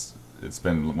it's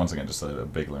been, once again, just a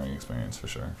big learning experience for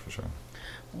sure.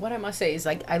 What I must say is,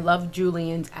 I love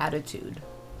Julian's attitude.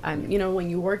 When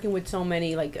you're working with so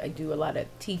many, I do a lot of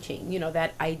teaching,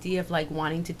 that idea of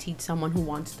wanting to teach someone who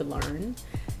wants to learn.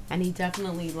 And he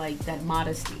definitely that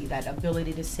modesty, that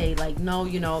ability to say no,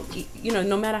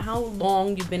 no matter how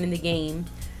long you've been in the game,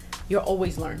 you're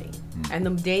always learning. And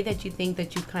the day that you think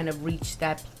that you kind of reached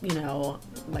that,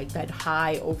 that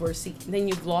high over, then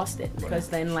you've lost it, because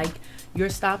then you're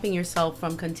stopping yourself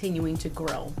from continuing to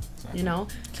grow, So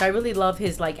I really love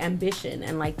his ambition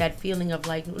and that feeling of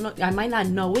no, I might not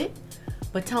know it,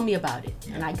 but tell me about it,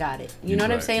 and I got it. You know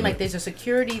what I'm saying? There's a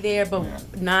security there, but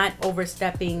not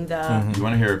overstepping the... You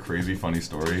want to hear a crazy funny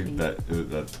story that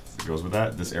goes with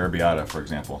that? This Arabiata, for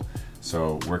example.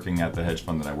 So working at the hedge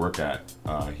fund that I work at,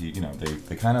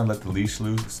 they kind of let the leash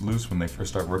loose when they first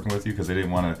start working with you, because they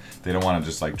don't want to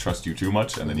just trust you too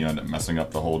much, and then you end up messing up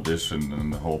the whole dish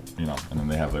and the whole, and then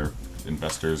they have their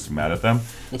investors mad at them.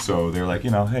 So they're like,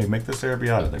 hey, make this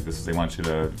arrabbiata. Like they want you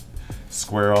to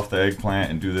square off the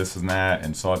eggplant and do this and that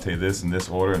and saute this in this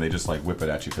order, and they just like whip it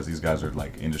at you because these guys are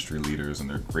like industry leaders and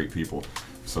they're great people.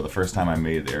 So the first time I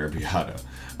made the arrabbiata,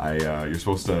 you're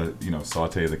supposed to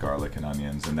saute the garlic and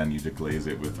onions, and then you deglaze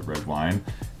it with red wine,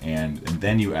 and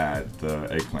then you add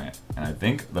the eggplant. And I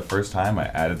think the first time I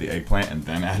added the eggplant and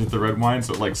then added the red wine,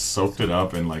 so it like soaked it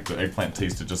up, and like the eggplant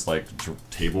tasted just like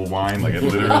table wine. Like it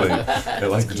literally, it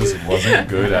like just wasn't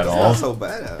good at all. Not so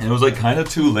bad. And it was like kind of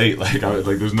too late. Like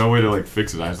there's no way to like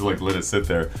fix it. I just like let it sit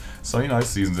there. So I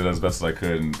seasoned it as best as I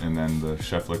could, and then the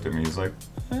chef looked at me. He's like,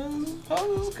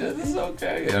 "Oh, this is good. This is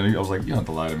okay." And I was like, "You don't have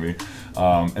to lie to me."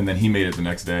 And then he made it the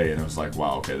next day, and it was like,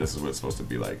 "Wow, okay, this is what it's supposed to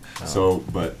be like." Oh. So,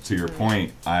 but to your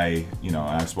point,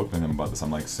 I've spoken to him about this. I'm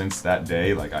like, since that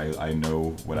day, like I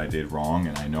know what I did wrong,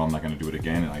 and I know I'm not going to do it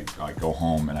again. And I go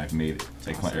home and I've made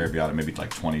eggplant arrabbiata maybe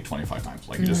like 20, 25 times.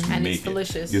 Like just and make it's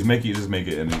delicious. Just make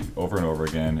it, and over and over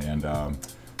again,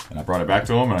 and I brought it back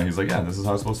to him, and he's like, "Yeah, this is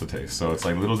how it's supposed to taste." So it's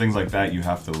like little things like that you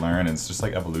have to learn, and it's just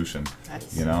like evolution,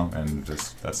 and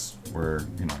just that's where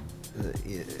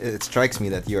It strikes me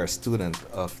that you're a student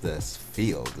of this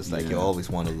field. It's like you always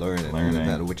want to learn and do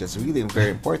that, which is really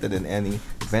very important in any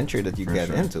venture that you get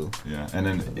into. Yeah, and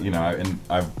then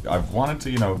I've wanted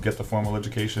to get the formal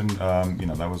education.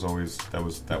 That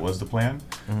was the plan.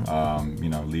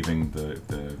 Mm-hmm. Leaving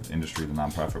the industry, the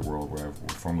nonprofit world where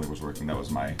I formerly was working, that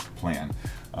was my plan.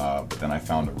 But then I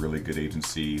found a really good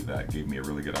agency that gave me a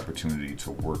really good opportunity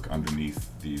to work underneath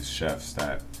these chefs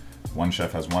that. One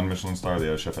chef has 1 Michelin star, the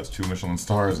other chef has 2 Michelin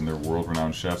stars, and they're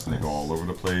world-renowned chefs, and they go all over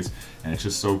the place, and it's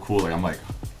just so cool. Like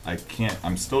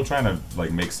I'm still trying to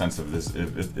like make sense of this.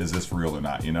 Is this real or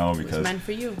not? Because it's meant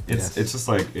for you. It's just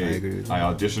like I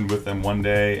auditioned with them one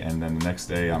day, and then the next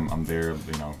day I'm there,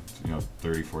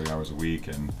 30, 40 hours a week,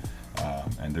 and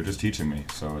they're just teaching me.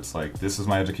 So it's like this is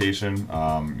my education.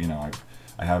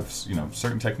 I have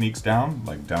certain techniques down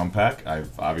pack. I've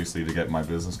obviously to get my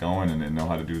business going and know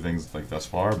how to do things like thus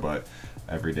far, but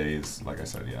every day is like I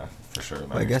said, for sure.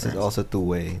 I guess it's also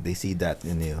two-way. They see that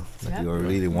in you, that you're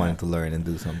really wanting to learn and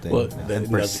do something,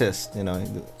 and persist.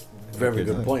 Very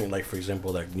good point. Like for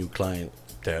example, that new client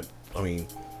that a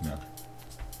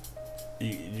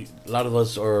lot of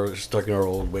us are stuck in our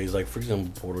old ways. Like for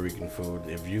example, Puerto Rican food.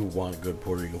 If you want good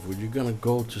Puerto Rican food, you're gonna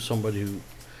go to somebody who.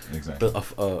 Exactly.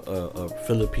 A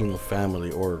Filipino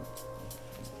family or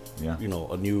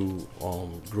a new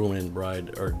groom and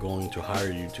bride are going to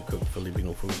hire you to cook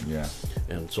Filipino food. Yeah.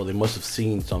 And so they must have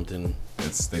seen something.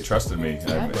 They trusted me,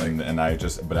 and I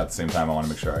just. But at the same time, I want to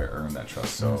make sure I earn that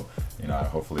trust. So,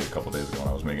 hopefully, a couple days ago when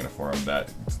I was making it for them,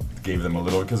 that gave them a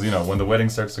little because when the wedding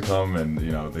starts to come and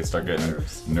they start getting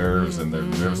nerves and they're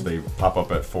nervous, they pop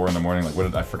up at 4 a.m.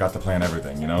 like I forgot to plan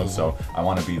everything. So I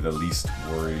want to be the least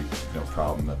worried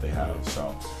problem that they have.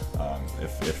 So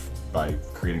if by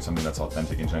creating something that's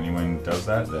authentic and genuine does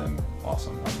that, then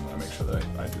awesome. I'm gonna make sure that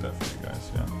I do that for you guys.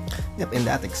 Yep. In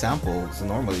that example, so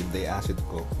normally if they ask you to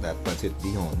cook that pancit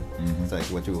bihon, it's like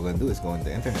what you were gonna do is go on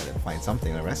the internet and find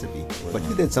something, a recipe. But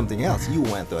you did something else. You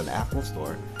went to an Apple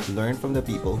store, learn from the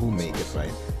people who make it,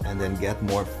 right, and then get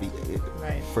more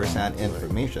first-hand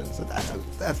information. So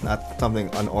that's not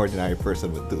something an ordinary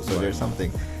person would do. So there's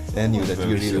something in you that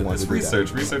you really want to do.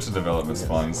 Research and development is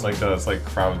fun. It's like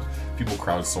people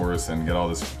crowdsource and get all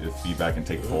this feedback and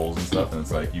take polls and stuff, and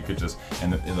it's like you could just the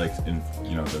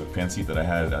pancit that I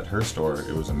had at her store,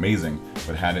 it was amazing,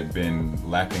 but had it been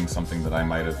lacking something that I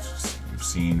might have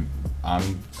seen on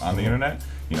the internet,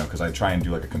 because I try and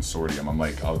do like a consortium. I'm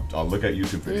like, I'll look at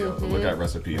YouTube videos, I'll look at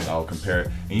recipes, I'll compare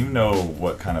it, and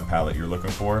what kind of palette you're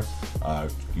looking for,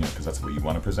 because that's what you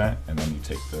want to present, and then you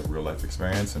take the real life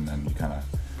experience, and then you kind of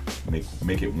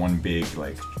make it one big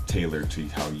tailored to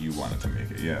how you wanted to make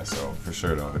it. So for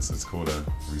sure though, it's cool to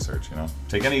research.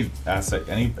 Take any asset,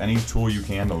 any tool you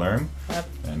can to learn,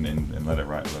 and let it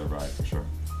ride for sure.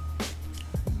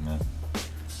 Yeah.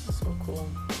 So cool.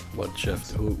 What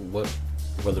chef?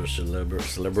 Whether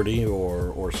celebrity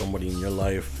or somebody in your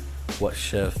life, what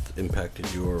chef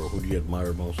impacted you, or who do you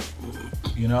admire most?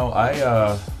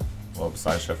 Well,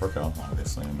 besides Chef Raquel,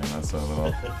 obviously. That's a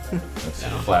little.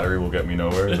 Flattery will get me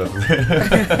nowhere.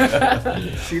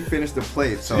 She finished the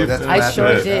plate, so that's. I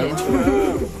sure did.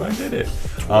 I did it.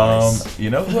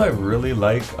 Who I really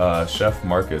like? Chef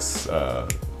Marcus.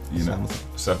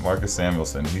 Chef Marcus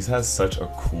Samuelson. He has such a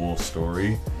cool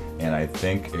story, and I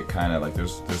think it kind of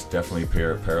there's definitely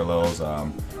parallels.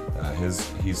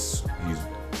 He's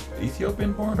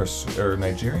Ethiopian born or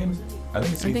Nigerian. I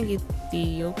think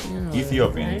Ethiopian.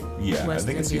 Ethiopian, right? Yeah. West I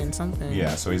think Indian it's something.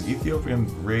 Yeah, so he's Ethiopian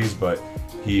raised, but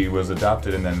he was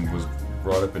adopted and then was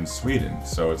brought up in Sweden,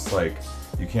 so it's like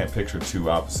you can't picture two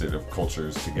opposite of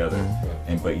cultures together.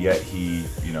 And but yet he,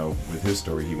 you know, with his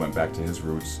story, he went back to his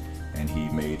roots and he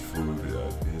made food.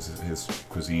 His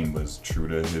cuisine was true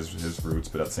to his roots,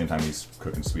 but at the same time he's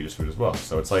cooking Swedish food as well.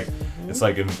 So it's like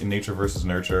in nature versus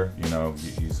nurture. You know,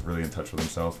 he's really in touch with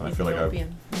himself, and I feel like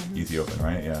Ethiopian,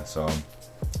 right? Yeah. So.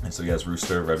 And so he has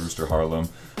Red Rooster Harlem.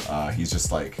 He's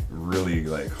just like really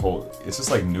like it's just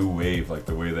like new wave, like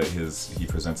the way that he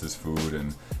presents his food,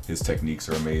 and his techniques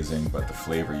are amazing. But the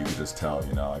flavor, you can just tell.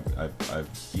 You know, I've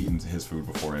eaten his food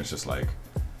before, and it's just like,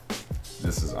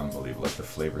 this is unbelievable. Like the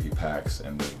flavor he packs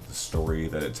and the story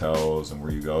that it tells and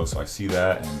where you go. So I see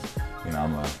that, and you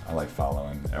know, I like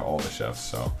following all the chefs.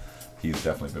 So. He's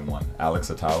definitely been one. Alex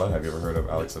Atala, have you ever heard of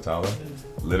Alex Atala?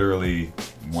 Literally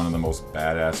one of the most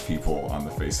badass people on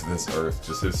the face of this earth.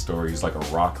 Just his story, he's like a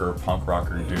punk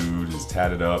rocker dude. He's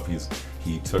tatted up.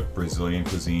 He took Brazilian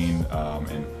cuisine,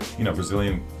 and you know,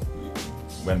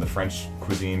 when the French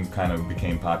cuisine kind of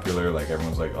became popular, like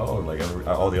everyone's like, oh, like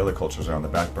all the other cultures are on the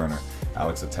back burner.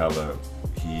 Alex Atala,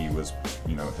 he was,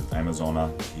 you know, his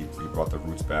Amazona, he brought the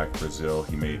roots back, Brazil.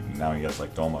 Now he has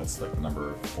like Doma, it's like the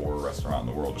number 4 restaurant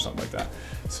in the world or something like that.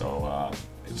 So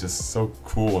it's just so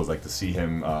cool. It's like to see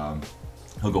him,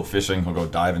 he'll go fishing, he'll go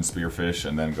dive and spearfish,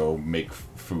 and then go make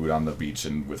food on the beach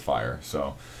and with fire.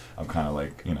 So I'm kind of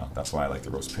like, you know, that's why I like to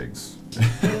roast pigs.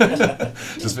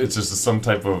 It's just some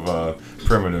type of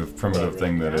primitive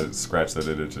thing that it scratch that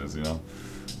it itches, you know.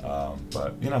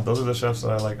 But you know, those are the chefs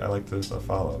that I like to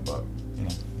follow. But you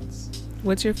know,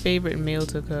 what's your favorite meal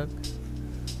to cook?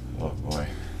 Oh boy,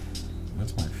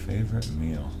 what's my favorite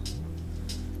meal?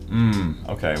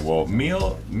 Okay, well,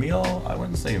 meal, I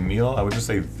wouldn't say meal, I would just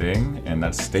say thing, and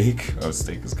that's steak.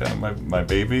 Steak is kind of my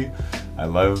baby. I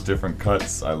love different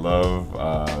cuts. I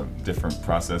love different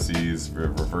processes,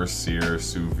 reverse sear,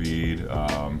 sous vide,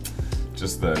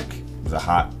 just the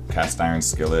hot cast iron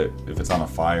skillet. If it's on a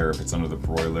fire, if it's under the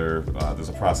broiler, there's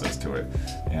a process to it.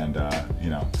 And you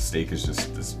know, steak is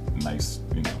just this nice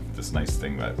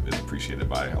thing that is appreciated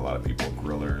by a lot of people,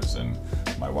 grillers and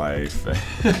my wife.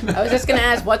 I was just gonna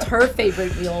ask, what's her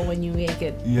favorite meal when you make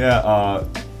it? Yeah,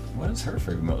 what is her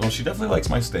favorite meal? Well, she definitely likes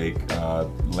my steak.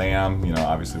 Lamb, you know,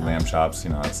 obviously lamb chops,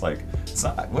 you know, it's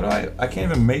not, I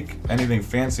can't even make anything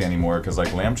fancy anymore, because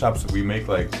like lamb chops we make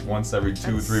like once every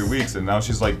 2-3 weeks, and now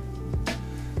she's like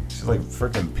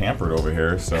freaking pampered over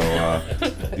here. So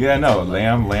yeah, no,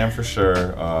 lamb for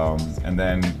sure. And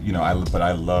then, you know, I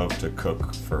love to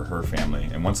cook for her family.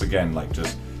 And once again, like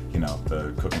just, you know,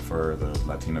 the cooking for the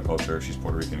Latino culture. She's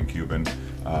Puerto Rican and Cuban.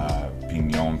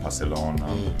 Piñón, pastelón,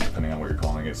 depending on what you're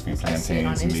calling it. Sweet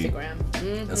plantains, meat.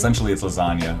 Essentially, it's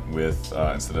lasagna with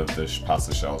instead of the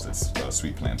pasta shells, it's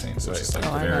sweet plantains. So it's just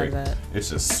like it's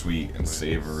just sweet and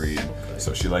savory. And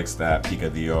so she likes that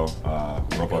picadillo,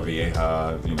 ropa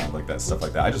vieja, you know, like that stuff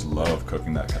like that. I just love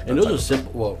cooking that. And those are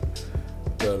simple. Well,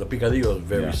 the picadillo is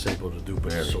very simple to do,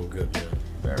 but it's so good. Yeah.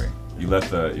 Very. You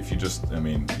let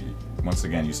once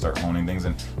again, you start honing things,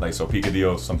 and like, so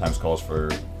picadillo sometimes calls for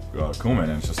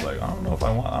cumin, and it's just like, I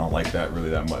don't like that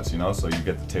really that much, you know. So you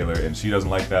get the tailor, and she doesn't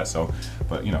like that. So,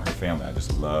 but you know, her family, I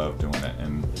just love doing it.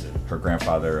 And her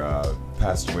grandfather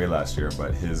passed away last year,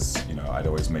 but his, you know, I'd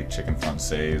always make chicken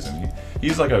francais, and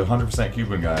he's like 100%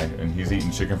 Cuban guy, and he's eating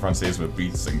chicken francais with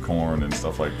beets and corn and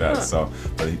stuff like that. So,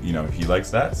 but you know, he likes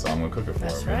that, so I'm gonna cook it for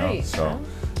him. Right. You know? So.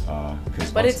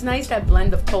 But it's nice, that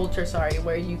blend of culture,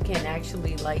 where you can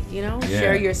actually, like, you know,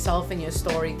 share yourself and your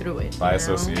story through it. By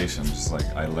association, just like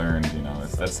I learned, you know, I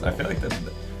feel like that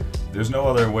there's no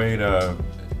other way to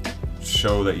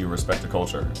show that you respect the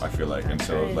culture, I feel like. And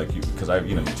so, like, you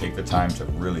take the time to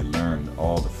really learn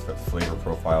all the flavor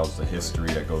profiles, the history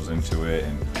that goes into it,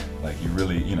 and like, you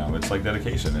really, you know, it's like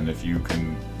dedication. And if you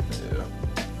can,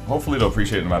 hopefully they'll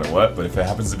appreciate it no matter what, but if it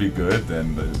happens to be good,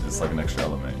 then it's like an extra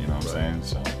element, you know what I'm saying?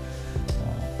 So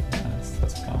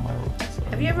that's kind of my role. So,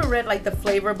 have you ever read like the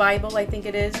Flavor Bible, I think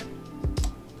it is?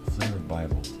 Flavor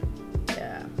Bible?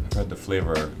 Yeah. I've read the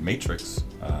Flavor Matrix.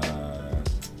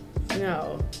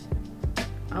 No.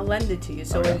 I'll lend it to you.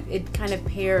 So it kind of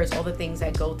pairs all the things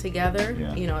that go together.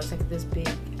 Yeah. You know, it's like this big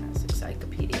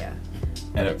encyclopedia.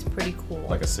 And it's pretty cool.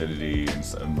 Like acidity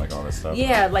and like all that stuff.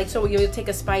 Yeah, like, so you take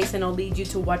a spice and it'll lead you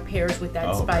to what pairs with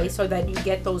that spice, so that you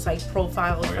get those like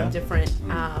profiles from different you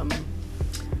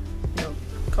know,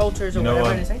 cultures or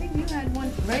whatever it is. I think you had one,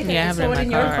 right? Yeah, I have it in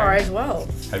in your car as well.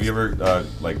 Have you ever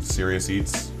like Serious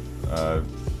Eats?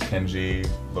 Kenji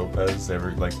Lopez,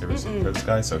 ever seen this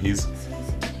guy? So he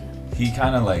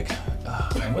kind of like,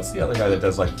 and what's the other guy that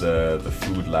does like the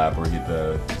food lab, where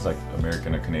he's like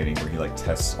American or Canadian, where he like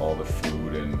tests all the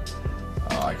food, and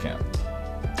I can't.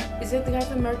 Is it the guy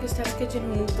from America's Test Kitchen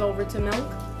who moved over to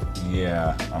Milk?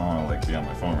 Yeah, I don't want to like be on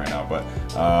my phone right now,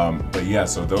 but yeah.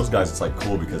 So those guys, it's like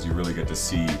cool because you really get to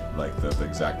see like the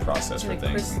exact process for Like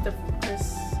things.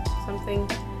 Chris something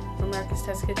from America's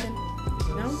Test Kitchen?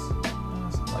 No?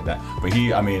 Something like that. But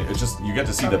it's just you get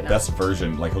to see Probably the not. best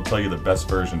version. Like he'll tell you the best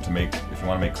version to make if you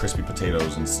want to make crispy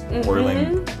potatoes and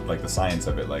boiling like the science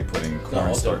of it, like putting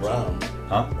cornstarch. Brown.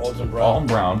 Huh? Alton Brown. Alton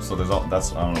Brown. So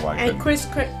that's I don't know why. I And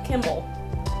couldn't. Chris Kimball.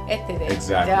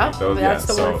 Exactly. Yeah, Those, that's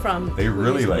the so one from. they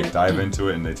really Who's like Who. dive into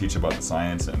it and they teach about the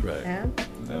science and Right. Yeah.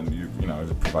 then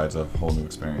it provides a whole new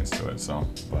experience to it. So,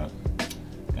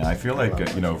 and I feel like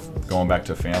going back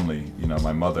to family,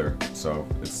 my mother. So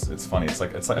it's funny. It's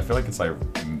like I feel like it's like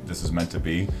this is meant to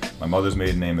be. My mother's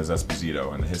maiden name is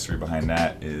Esposito, and the history behind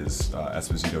that is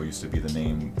Esposito used to be the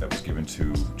name that was given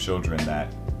to children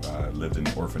that lived in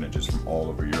orphanages from all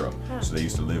over Europe. So they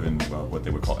used to live in what they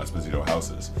would call Esposito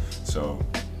houses. So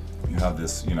you have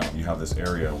this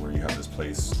area where you have this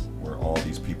place where all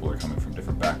these people are coming from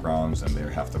different backgrounds and they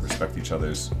have to respect each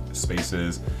other's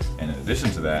spaces. And in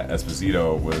addition to that,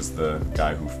 Esposito was the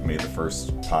guy who made the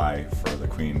first pie for the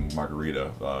Queen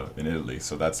Margherita in Italy.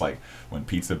 So that's like when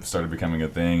pizza started becoming a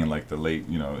thing in like the late,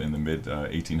 in the mid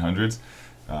 1800s.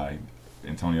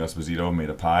 Antonio Esposito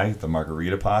made a pie, the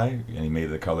Margherita pie, and he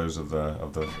made the colors of the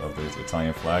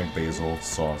Italian flag, basil,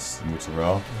 sauce,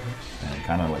 mozzarella, and he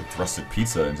kind of like thrusted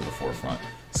pizza into the forefront.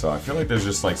 So I feel like there's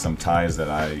just like some ties that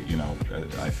I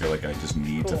feel like I just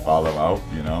need to follow out,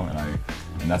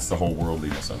 and that's the whole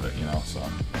worldliness of it, So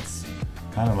it's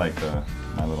kind of like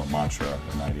my little mantra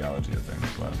and ideology of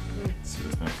things, but it's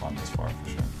been fun thus far for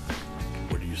sure.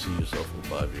 Where do you see yourself in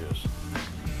 5 years?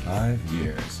 5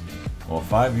 years. Well,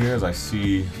 5 years I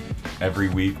see every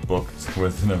week booked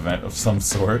with an event of some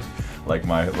sort, like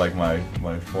my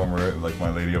former my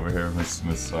lady over here,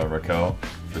 Miss Raquel,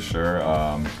 for sure.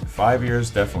 5 years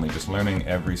definitely just learning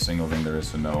every single thing there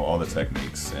is to know, all the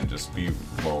techniques, and just be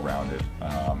well-rounded.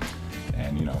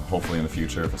 And hopefully in the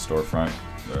future, if a storefront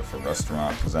or if a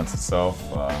restaurant presents itself,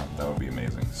 that would be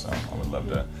amazing. So I would love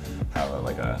to have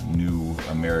a new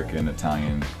American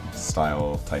Italian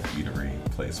style type eatery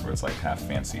place where it's like half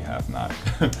fancy, half not.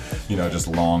 Just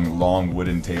long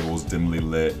wooden tables, dimly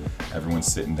lit.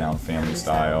 Everyone's sitting down, family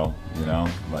style.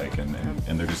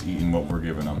 And they're just eating what we're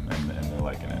giving them, and they're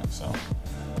liking it. So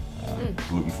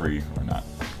gluten free or not,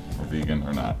 or vegan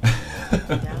or not.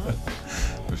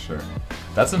 For sure.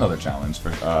 That's another challenge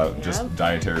for just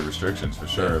dietary restrictions for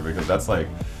sure, because that's like,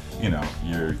 you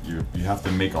have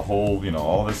to make a whole,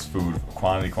 all this food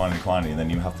quantity, and then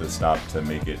you have to stop to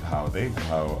make it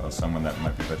how someone that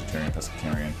might be vegetarian,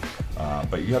 pescatarian,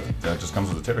 but that just comes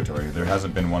with the territory. There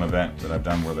hasn't been one event that I've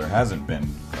done where there hasn't been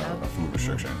a food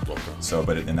restriction. So,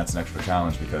 and that's an extra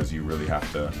challenge because you really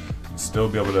have to still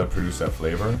be able to produce that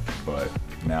flavor, but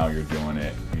now you're doing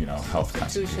it, health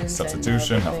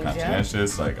substitution, health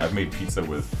conscientious. Like I've made pizza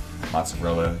with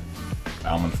mozzarella,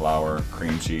 almond flour,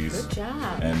 cream cheese, Good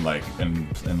job. and like in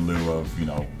lieu of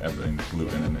everything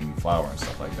gluten and flour and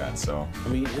stuff like that. So I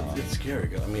mean, it's scary.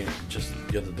 I mean, just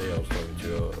the other day I was talking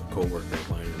to a coworker of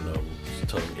mine and was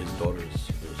telling his daughter is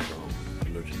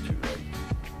allergic to like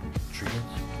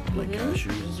treatments, like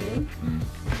cashews and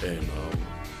stuff, and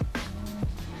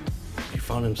he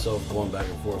found himself going back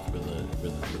and forth with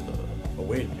a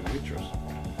waitress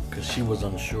because she was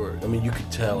unsure. I mean, you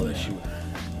could tell that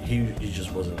he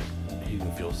just wasn't. He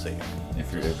didn't feel safe.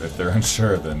 if they're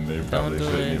unsure, then they probably do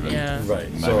shouldn't it, even yeah. Right.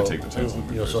 not So even take the chance.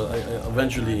 so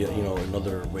eventually,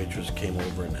 another waitress came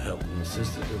over and helped and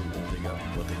assisted, and they got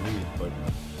what they needed. But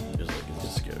it's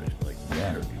just scary. Like,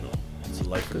 it's a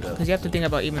life or death. Because you have to think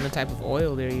about even the type of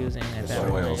oil they're using at that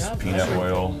point. Oils, peanut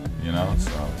oil,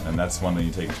 so, and that's one thing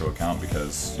you take into account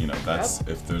because, that's,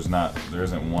 if there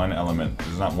isn't one element,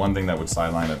 there's not one thing that would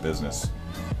sideline a business,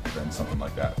 then something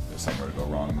like that, if somewhere to go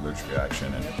wrong, an allergic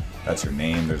reaction, and that's your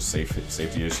name, there's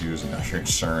safety issues, your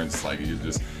insurance, like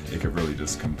it could really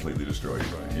just completely destroy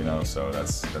you, so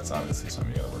that's obviously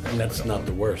something you gotta work out. And that's not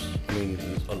the worst. I mean,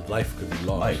 a life could be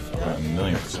lost. Life,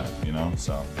 1,000,000%,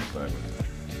 so, but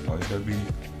always gotta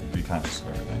be conscious of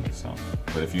everything, so.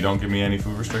 But if you don't give me any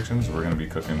food restrictions, we're gonna be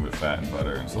cooking with fat and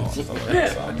butter and so on and stuff like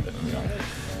that, so,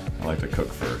 I like to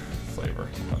cook for flavor,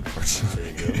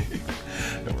 unfortunately. There you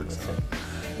go. It works out.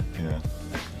 Yeah.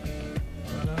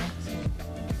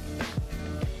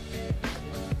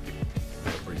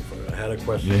 I had a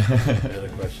question. Yeah. I had a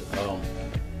question.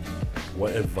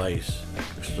 What advice?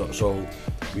 So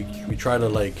we try to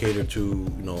like cater to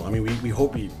I mean we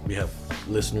hope we have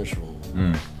listeners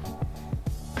from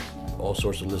all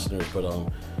sorts of listeners, but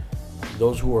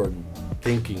those who are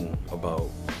thinking about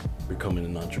becoming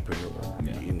an entrepreneur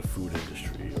in the food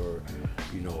industry, or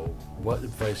what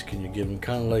advice can you give them?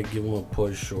 Kind of like give them a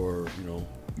push, or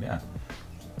Yeah.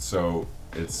 So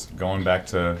it's going back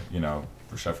to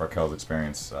for Chef Raquel's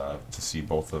experience, to see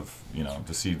both of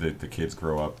to see the kids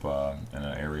grow up in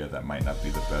an area that might not be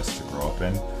the best to grow up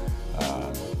in.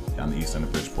 On the east end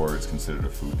of Bridgeport, it's considered a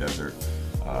food desert.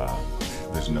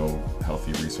 There's no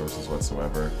healthy resources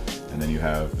whatsoever, and then you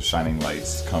have shining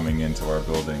lights coming into our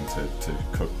building to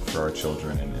cook for our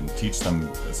children and teach them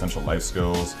essential life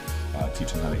skills,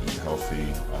 teach them how to eat healthy,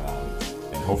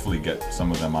 and hopefully get some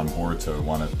of them on board to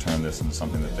want to turn this into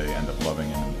something that they end up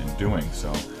loving and doing. So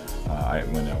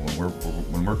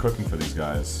when we're cooking for these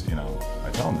guys, I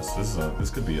tell them this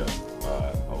could be a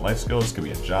life skill, this could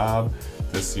be a job.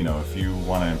 This, if you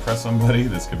want to impress somebody,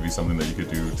 this could be something that you could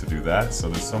do to do that. So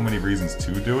there's so many reasons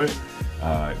to do it,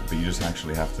 but you just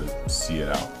actually have to see it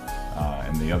out.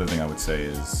 And the other thing I would say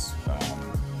is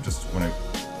just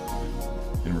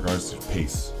in regards to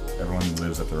pace, everyone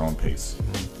lives at their own pace,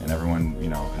 and everyone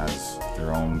has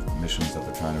their own missions that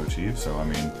they're trying to achieve. So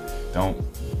don't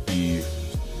be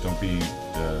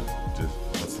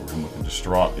what's the word I'm looking,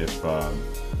 distraught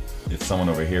if someone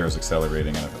over here is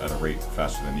accelerating at a rate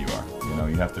faster than you are.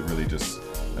 You have to really just,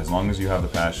 as long as you have the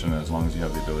passion, as long as you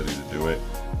have the ability to do it,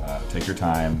 take your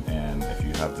time, and if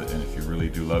you really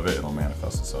do love it, it'll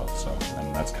manifest itself. So,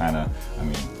 and that's kind of,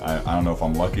 I don't know if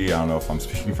I'm lucky, I don't know if I'm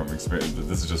speaking from experience, but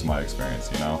this is just my experience,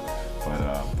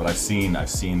 But I've seen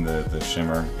the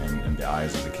shimmer in the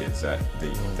eyes of the kids that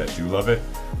do love it,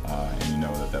 and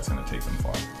that's going to take them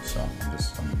far. So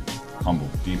I'm humbled,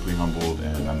 deeply humbled,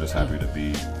 and I'm just happy to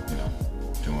be,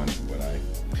 doing what I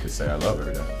could say I love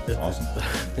every day. It's awesome.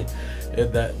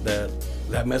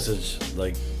 that message,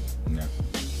 like, yeah,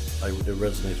 it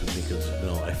resonates with me because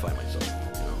I find myself,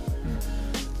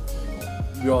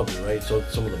 we all do, right? So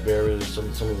some of the barriers, some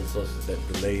of the stuff that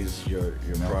delays your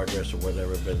progress or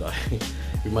whatever. But it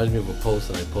reminds me of a post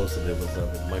that I posted. It was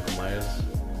with Michael Myers.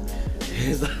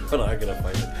 Hold on, I gotta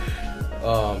find it.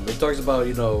 It talks about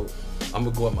I'm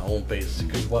gonna go at my own pace,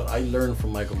 because what I learned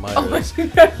from Michael Myers,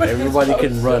 everybody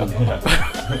can run.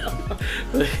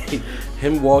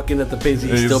 Him walking at the pace,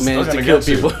 he still managed to kill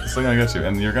people. He's still gonna get you,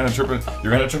 and you're gonna trip and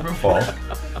fall,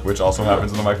 which also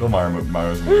happens in the Michael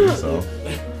Myers movie. So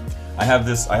I have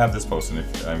this post, and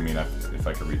if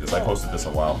I could read this, I posted this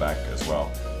a while back as well,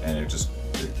 and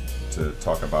to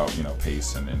talk about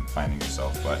pace and finding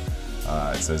yourself, but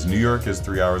it says New York is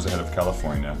 3 hours ahead of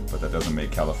California, but that doesn't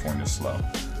make California slow.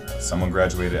 Someone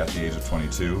graduated at the age of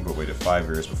 22, but waited 5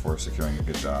 years before securing a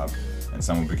good job. And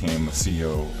someone became a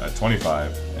CEO at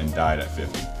 25 and died at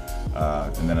 50.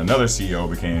 And then another CEO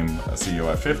became a CEO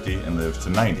at 50 and lived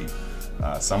to 90.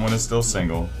 Someone is still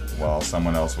single, while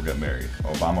someone else will get married.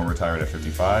 Obama retired at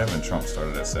 55 and Trump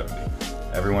started at 70.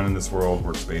 Everyone in this world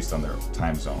works based on their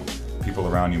time zone. People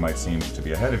around you might seem to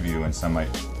be ahead of you, and some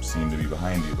might seem to be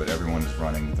behind you, but everyone is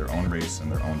running their own race in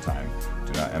their own time.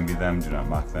 Do not envy them, do not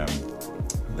mock them.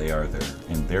 They are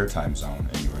in their time zone,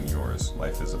 and you're in yours.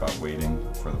 Life is about waiting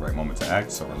for the right moment to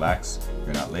act, so relax.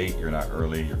 You're not late, you're not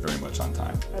early, you're very much on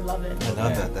time. I love it. I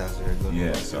love that. That's very good.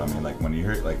 Yeah, so when you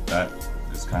hear it like that,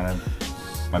 it's kind of...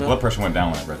 My blood pressure went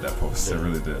down when I read that post. It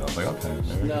really did. I was like, okay.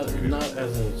 Not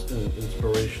as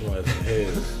inspirational as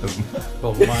his,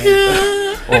 but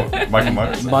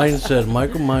mine said,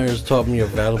 Michael Myers taught me a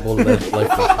valuable life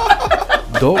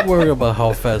lesson. Don't worry about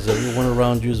how fast everyone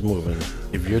around you is moving.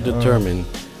 If you're determined,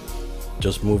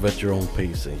 just move at your own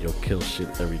pace and you'll kill shit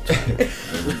every time.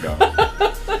 There we go.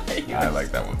 I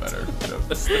like that one better.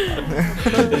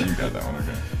 You got that one,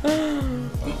 okay.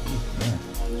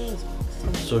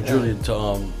 So Julian,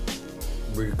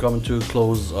 we're coming to a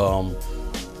close.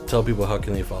 Tell people, how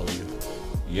can they follow you?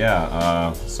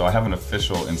 Yeah, so I have an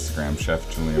official Instagram, Chef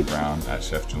Julian Brown, at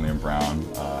Chef Julian Brown.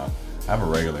 I have a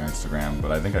regular Instagram,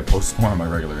 but I think I post more on my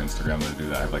regular Instagram than I do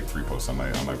that. I have like 3 posts on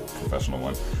my professional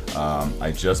one.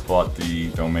 I just bought the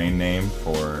domain name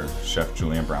for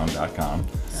chefjulianbrown.com,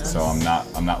 so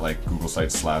I'm not like Google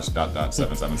sites /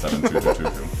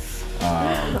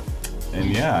 .7772222. And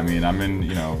yeah, I'm in,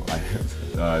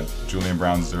 Julian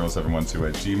Brown 0712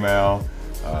 at Gmail.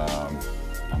 I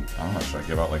don't know, should I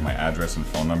give out like my address and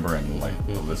phone number and like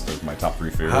the list of my top 3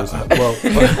 fears?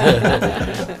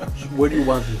 Where do you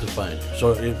want them to find you?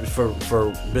 So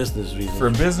for business reasons? For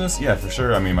business, yeah, for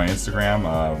sure. My Instagram,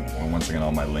 once again,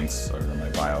 all my links are in my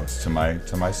bios to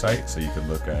my site, so you could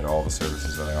look at all the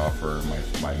services that I offer,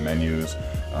 my menus.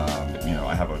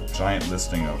 I have a giant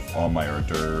listing of all my hors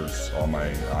d'oeuvres, all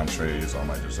my entrees, all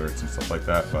my desserts and stuff like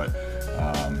that, but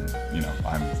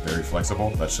I'm very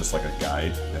flexible. That's just like a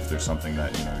guide. If there's something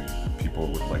that people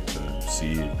would like to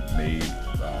see made,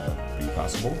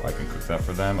 possible. I can cook that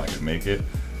for them. I can make it.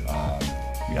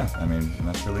 Yeah, I mean, and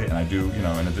that's really it. And I do, you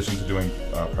know, in addition to doing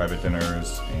private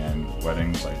dinners and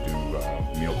weddings, I do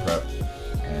meal prep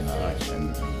and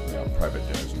you know, private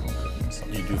dinners and home cooking and stuff.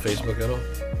 You do Facebook at all?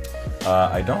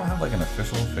 I don't have like an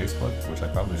official Facebook, which I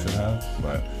probably should have,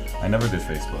 but I never did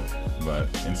Facebook.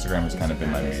 But Instagram has kind of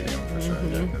been my medium for sure,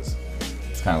 yeah, because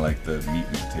it's kind of like the meat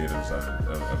and potatoes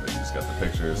of it. You just got the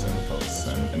pictures and the posts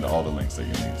and all the links that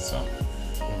you need. So.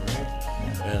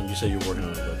 And you say you're working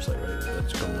on a website, right?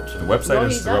 That's coming up soon. The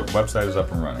website is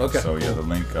up and running. Okay. So yeah, the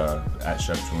link at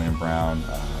Chef Julian Brown,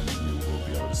 you will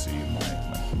be able to see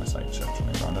my site,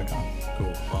 chefjulianbrown.com.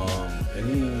 Cool.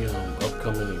 Any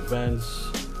upcoming events?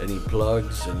 Any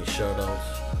plugs? Any shout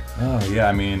outs? Oh yeah,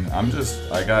 I mean,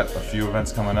 I got a few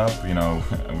events coming up. You know,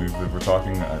 we're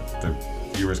talking. The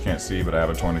viewers can't see, but I have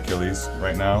a torn Achilles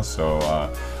right now, so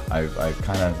I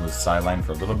kind of was sidelined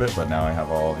for a little bit, but now I have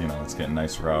all. You know, it's getting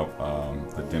nicer out.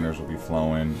 The dinners will be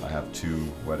flowing. I have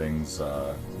 2 weddings,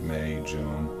 May,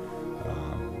 June.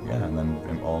 Yeah, and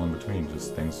then all in between,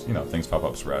 just things. You know, things pop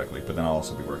up sporadically. But then I'll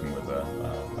also be working with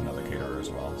another caterer as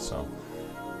well. So.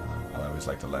 I always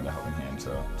like to lend a helping hand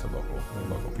to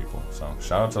local people. So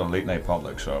shout out to the Late Night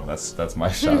Public Show. That's my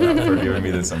shout out for giving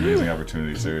me this amazing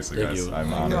opportunity. Seriously, Thank guys, you. I'm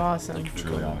You're honored. awesome.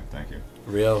 Truly honored. Thank you.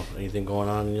 Riel, anything going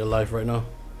on in your life right now?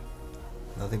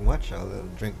 Nothing much. I'll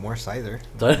drink more cider.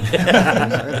 There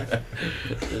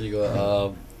you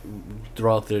go.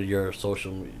 Throughout your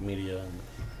social media.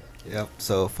 Yep.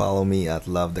 So follow me at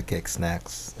Love the Cake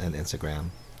Snacks and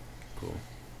Instagram. Cool.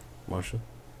 Marsha?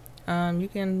 You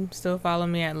can still follow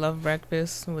me at Love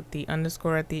Breakfast with the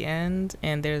 _ at the end,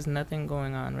 and there's nothing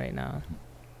going on right now.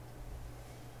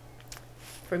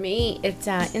 For me, it's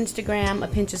Instagram, A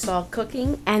Pinch of Salt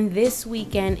Cooking, and this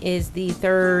weekend is the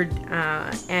 3rd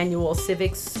annual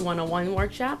Civics 101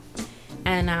 workshop.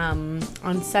 And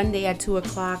on Sunday at 2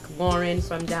 o'clock, Lauren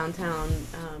from downtown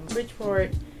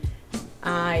Bridgeport,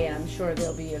 and I'm sure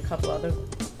there'll be a couple other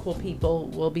cool people,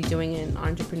 will be doing an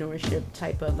entrepreneurship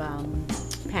type of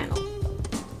panel.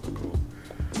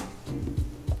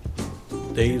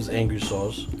 Dave's Angry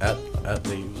Sauce at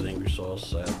Dave's Angry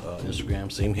Sauce at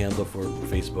Instagram, same handle for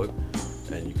Facebook,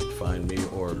 and you can find me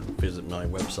or visit my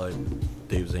website,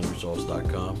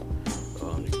 davesangry.sauce.com.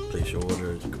 You can place your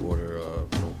order. You can order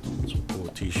some cool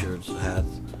T-shirts,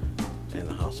 hats, and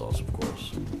the hot sauce, of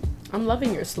course. I'm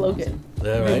loving your slogan.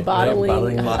 Yeah, right.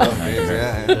 Bottling. Yeah,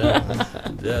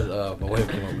 my wife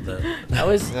came up with that. That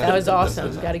was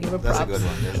awesome. Got to give her props. That's a good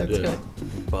one. That's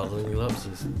good. Bottling love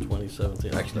since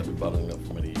 2017. Actually, I've been bottling up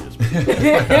for many years.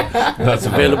 That's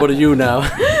available to you now.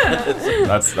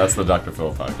 That's the Dr.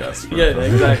 Phil podcast. Yeah,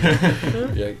 exactly.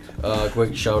 Yeah.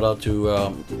 Quick shout out to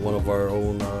one of our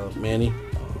own, Manny.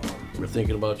 We're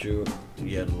thinking about you.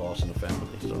 He had a loss in the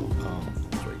family, so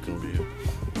that's why he couldn't be here.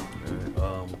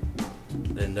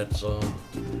 And that's I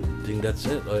think that's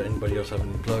it. Anybody else have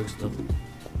any plugs? Nothing?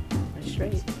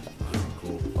 Straight.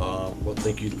 Cool. Well,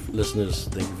 thank you, listeners.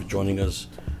 Thank you for joining us.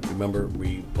 Remember,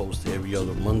 we post every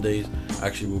other Mondays.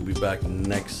 Actually, we'll be back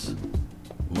next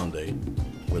Monday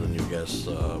with a new guest.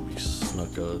 We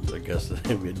snuck a guest.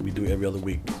 we do every other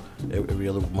week, every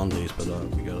other Mondays. But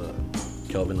we got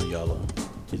Kelvin Ayala.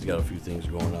 He's got a few things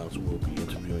going on, so we'll be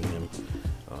interviewing him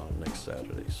next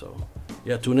Saturday. So,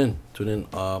 yeah, tune in.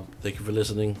 Thank you for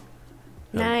listening.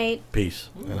 Night. Peace.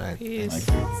 Good night. Peace.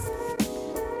 Thank you.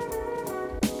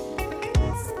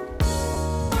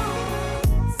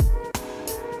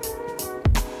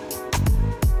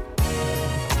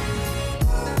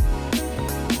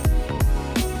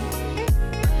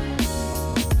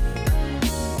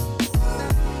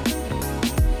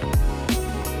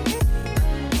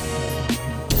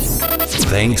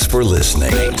 Thanks for listening.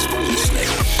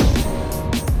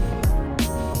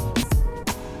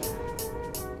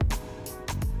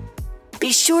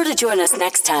 Be sure to join us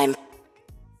next time.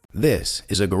 This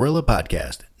is a Gorilla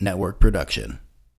Podcast Network production.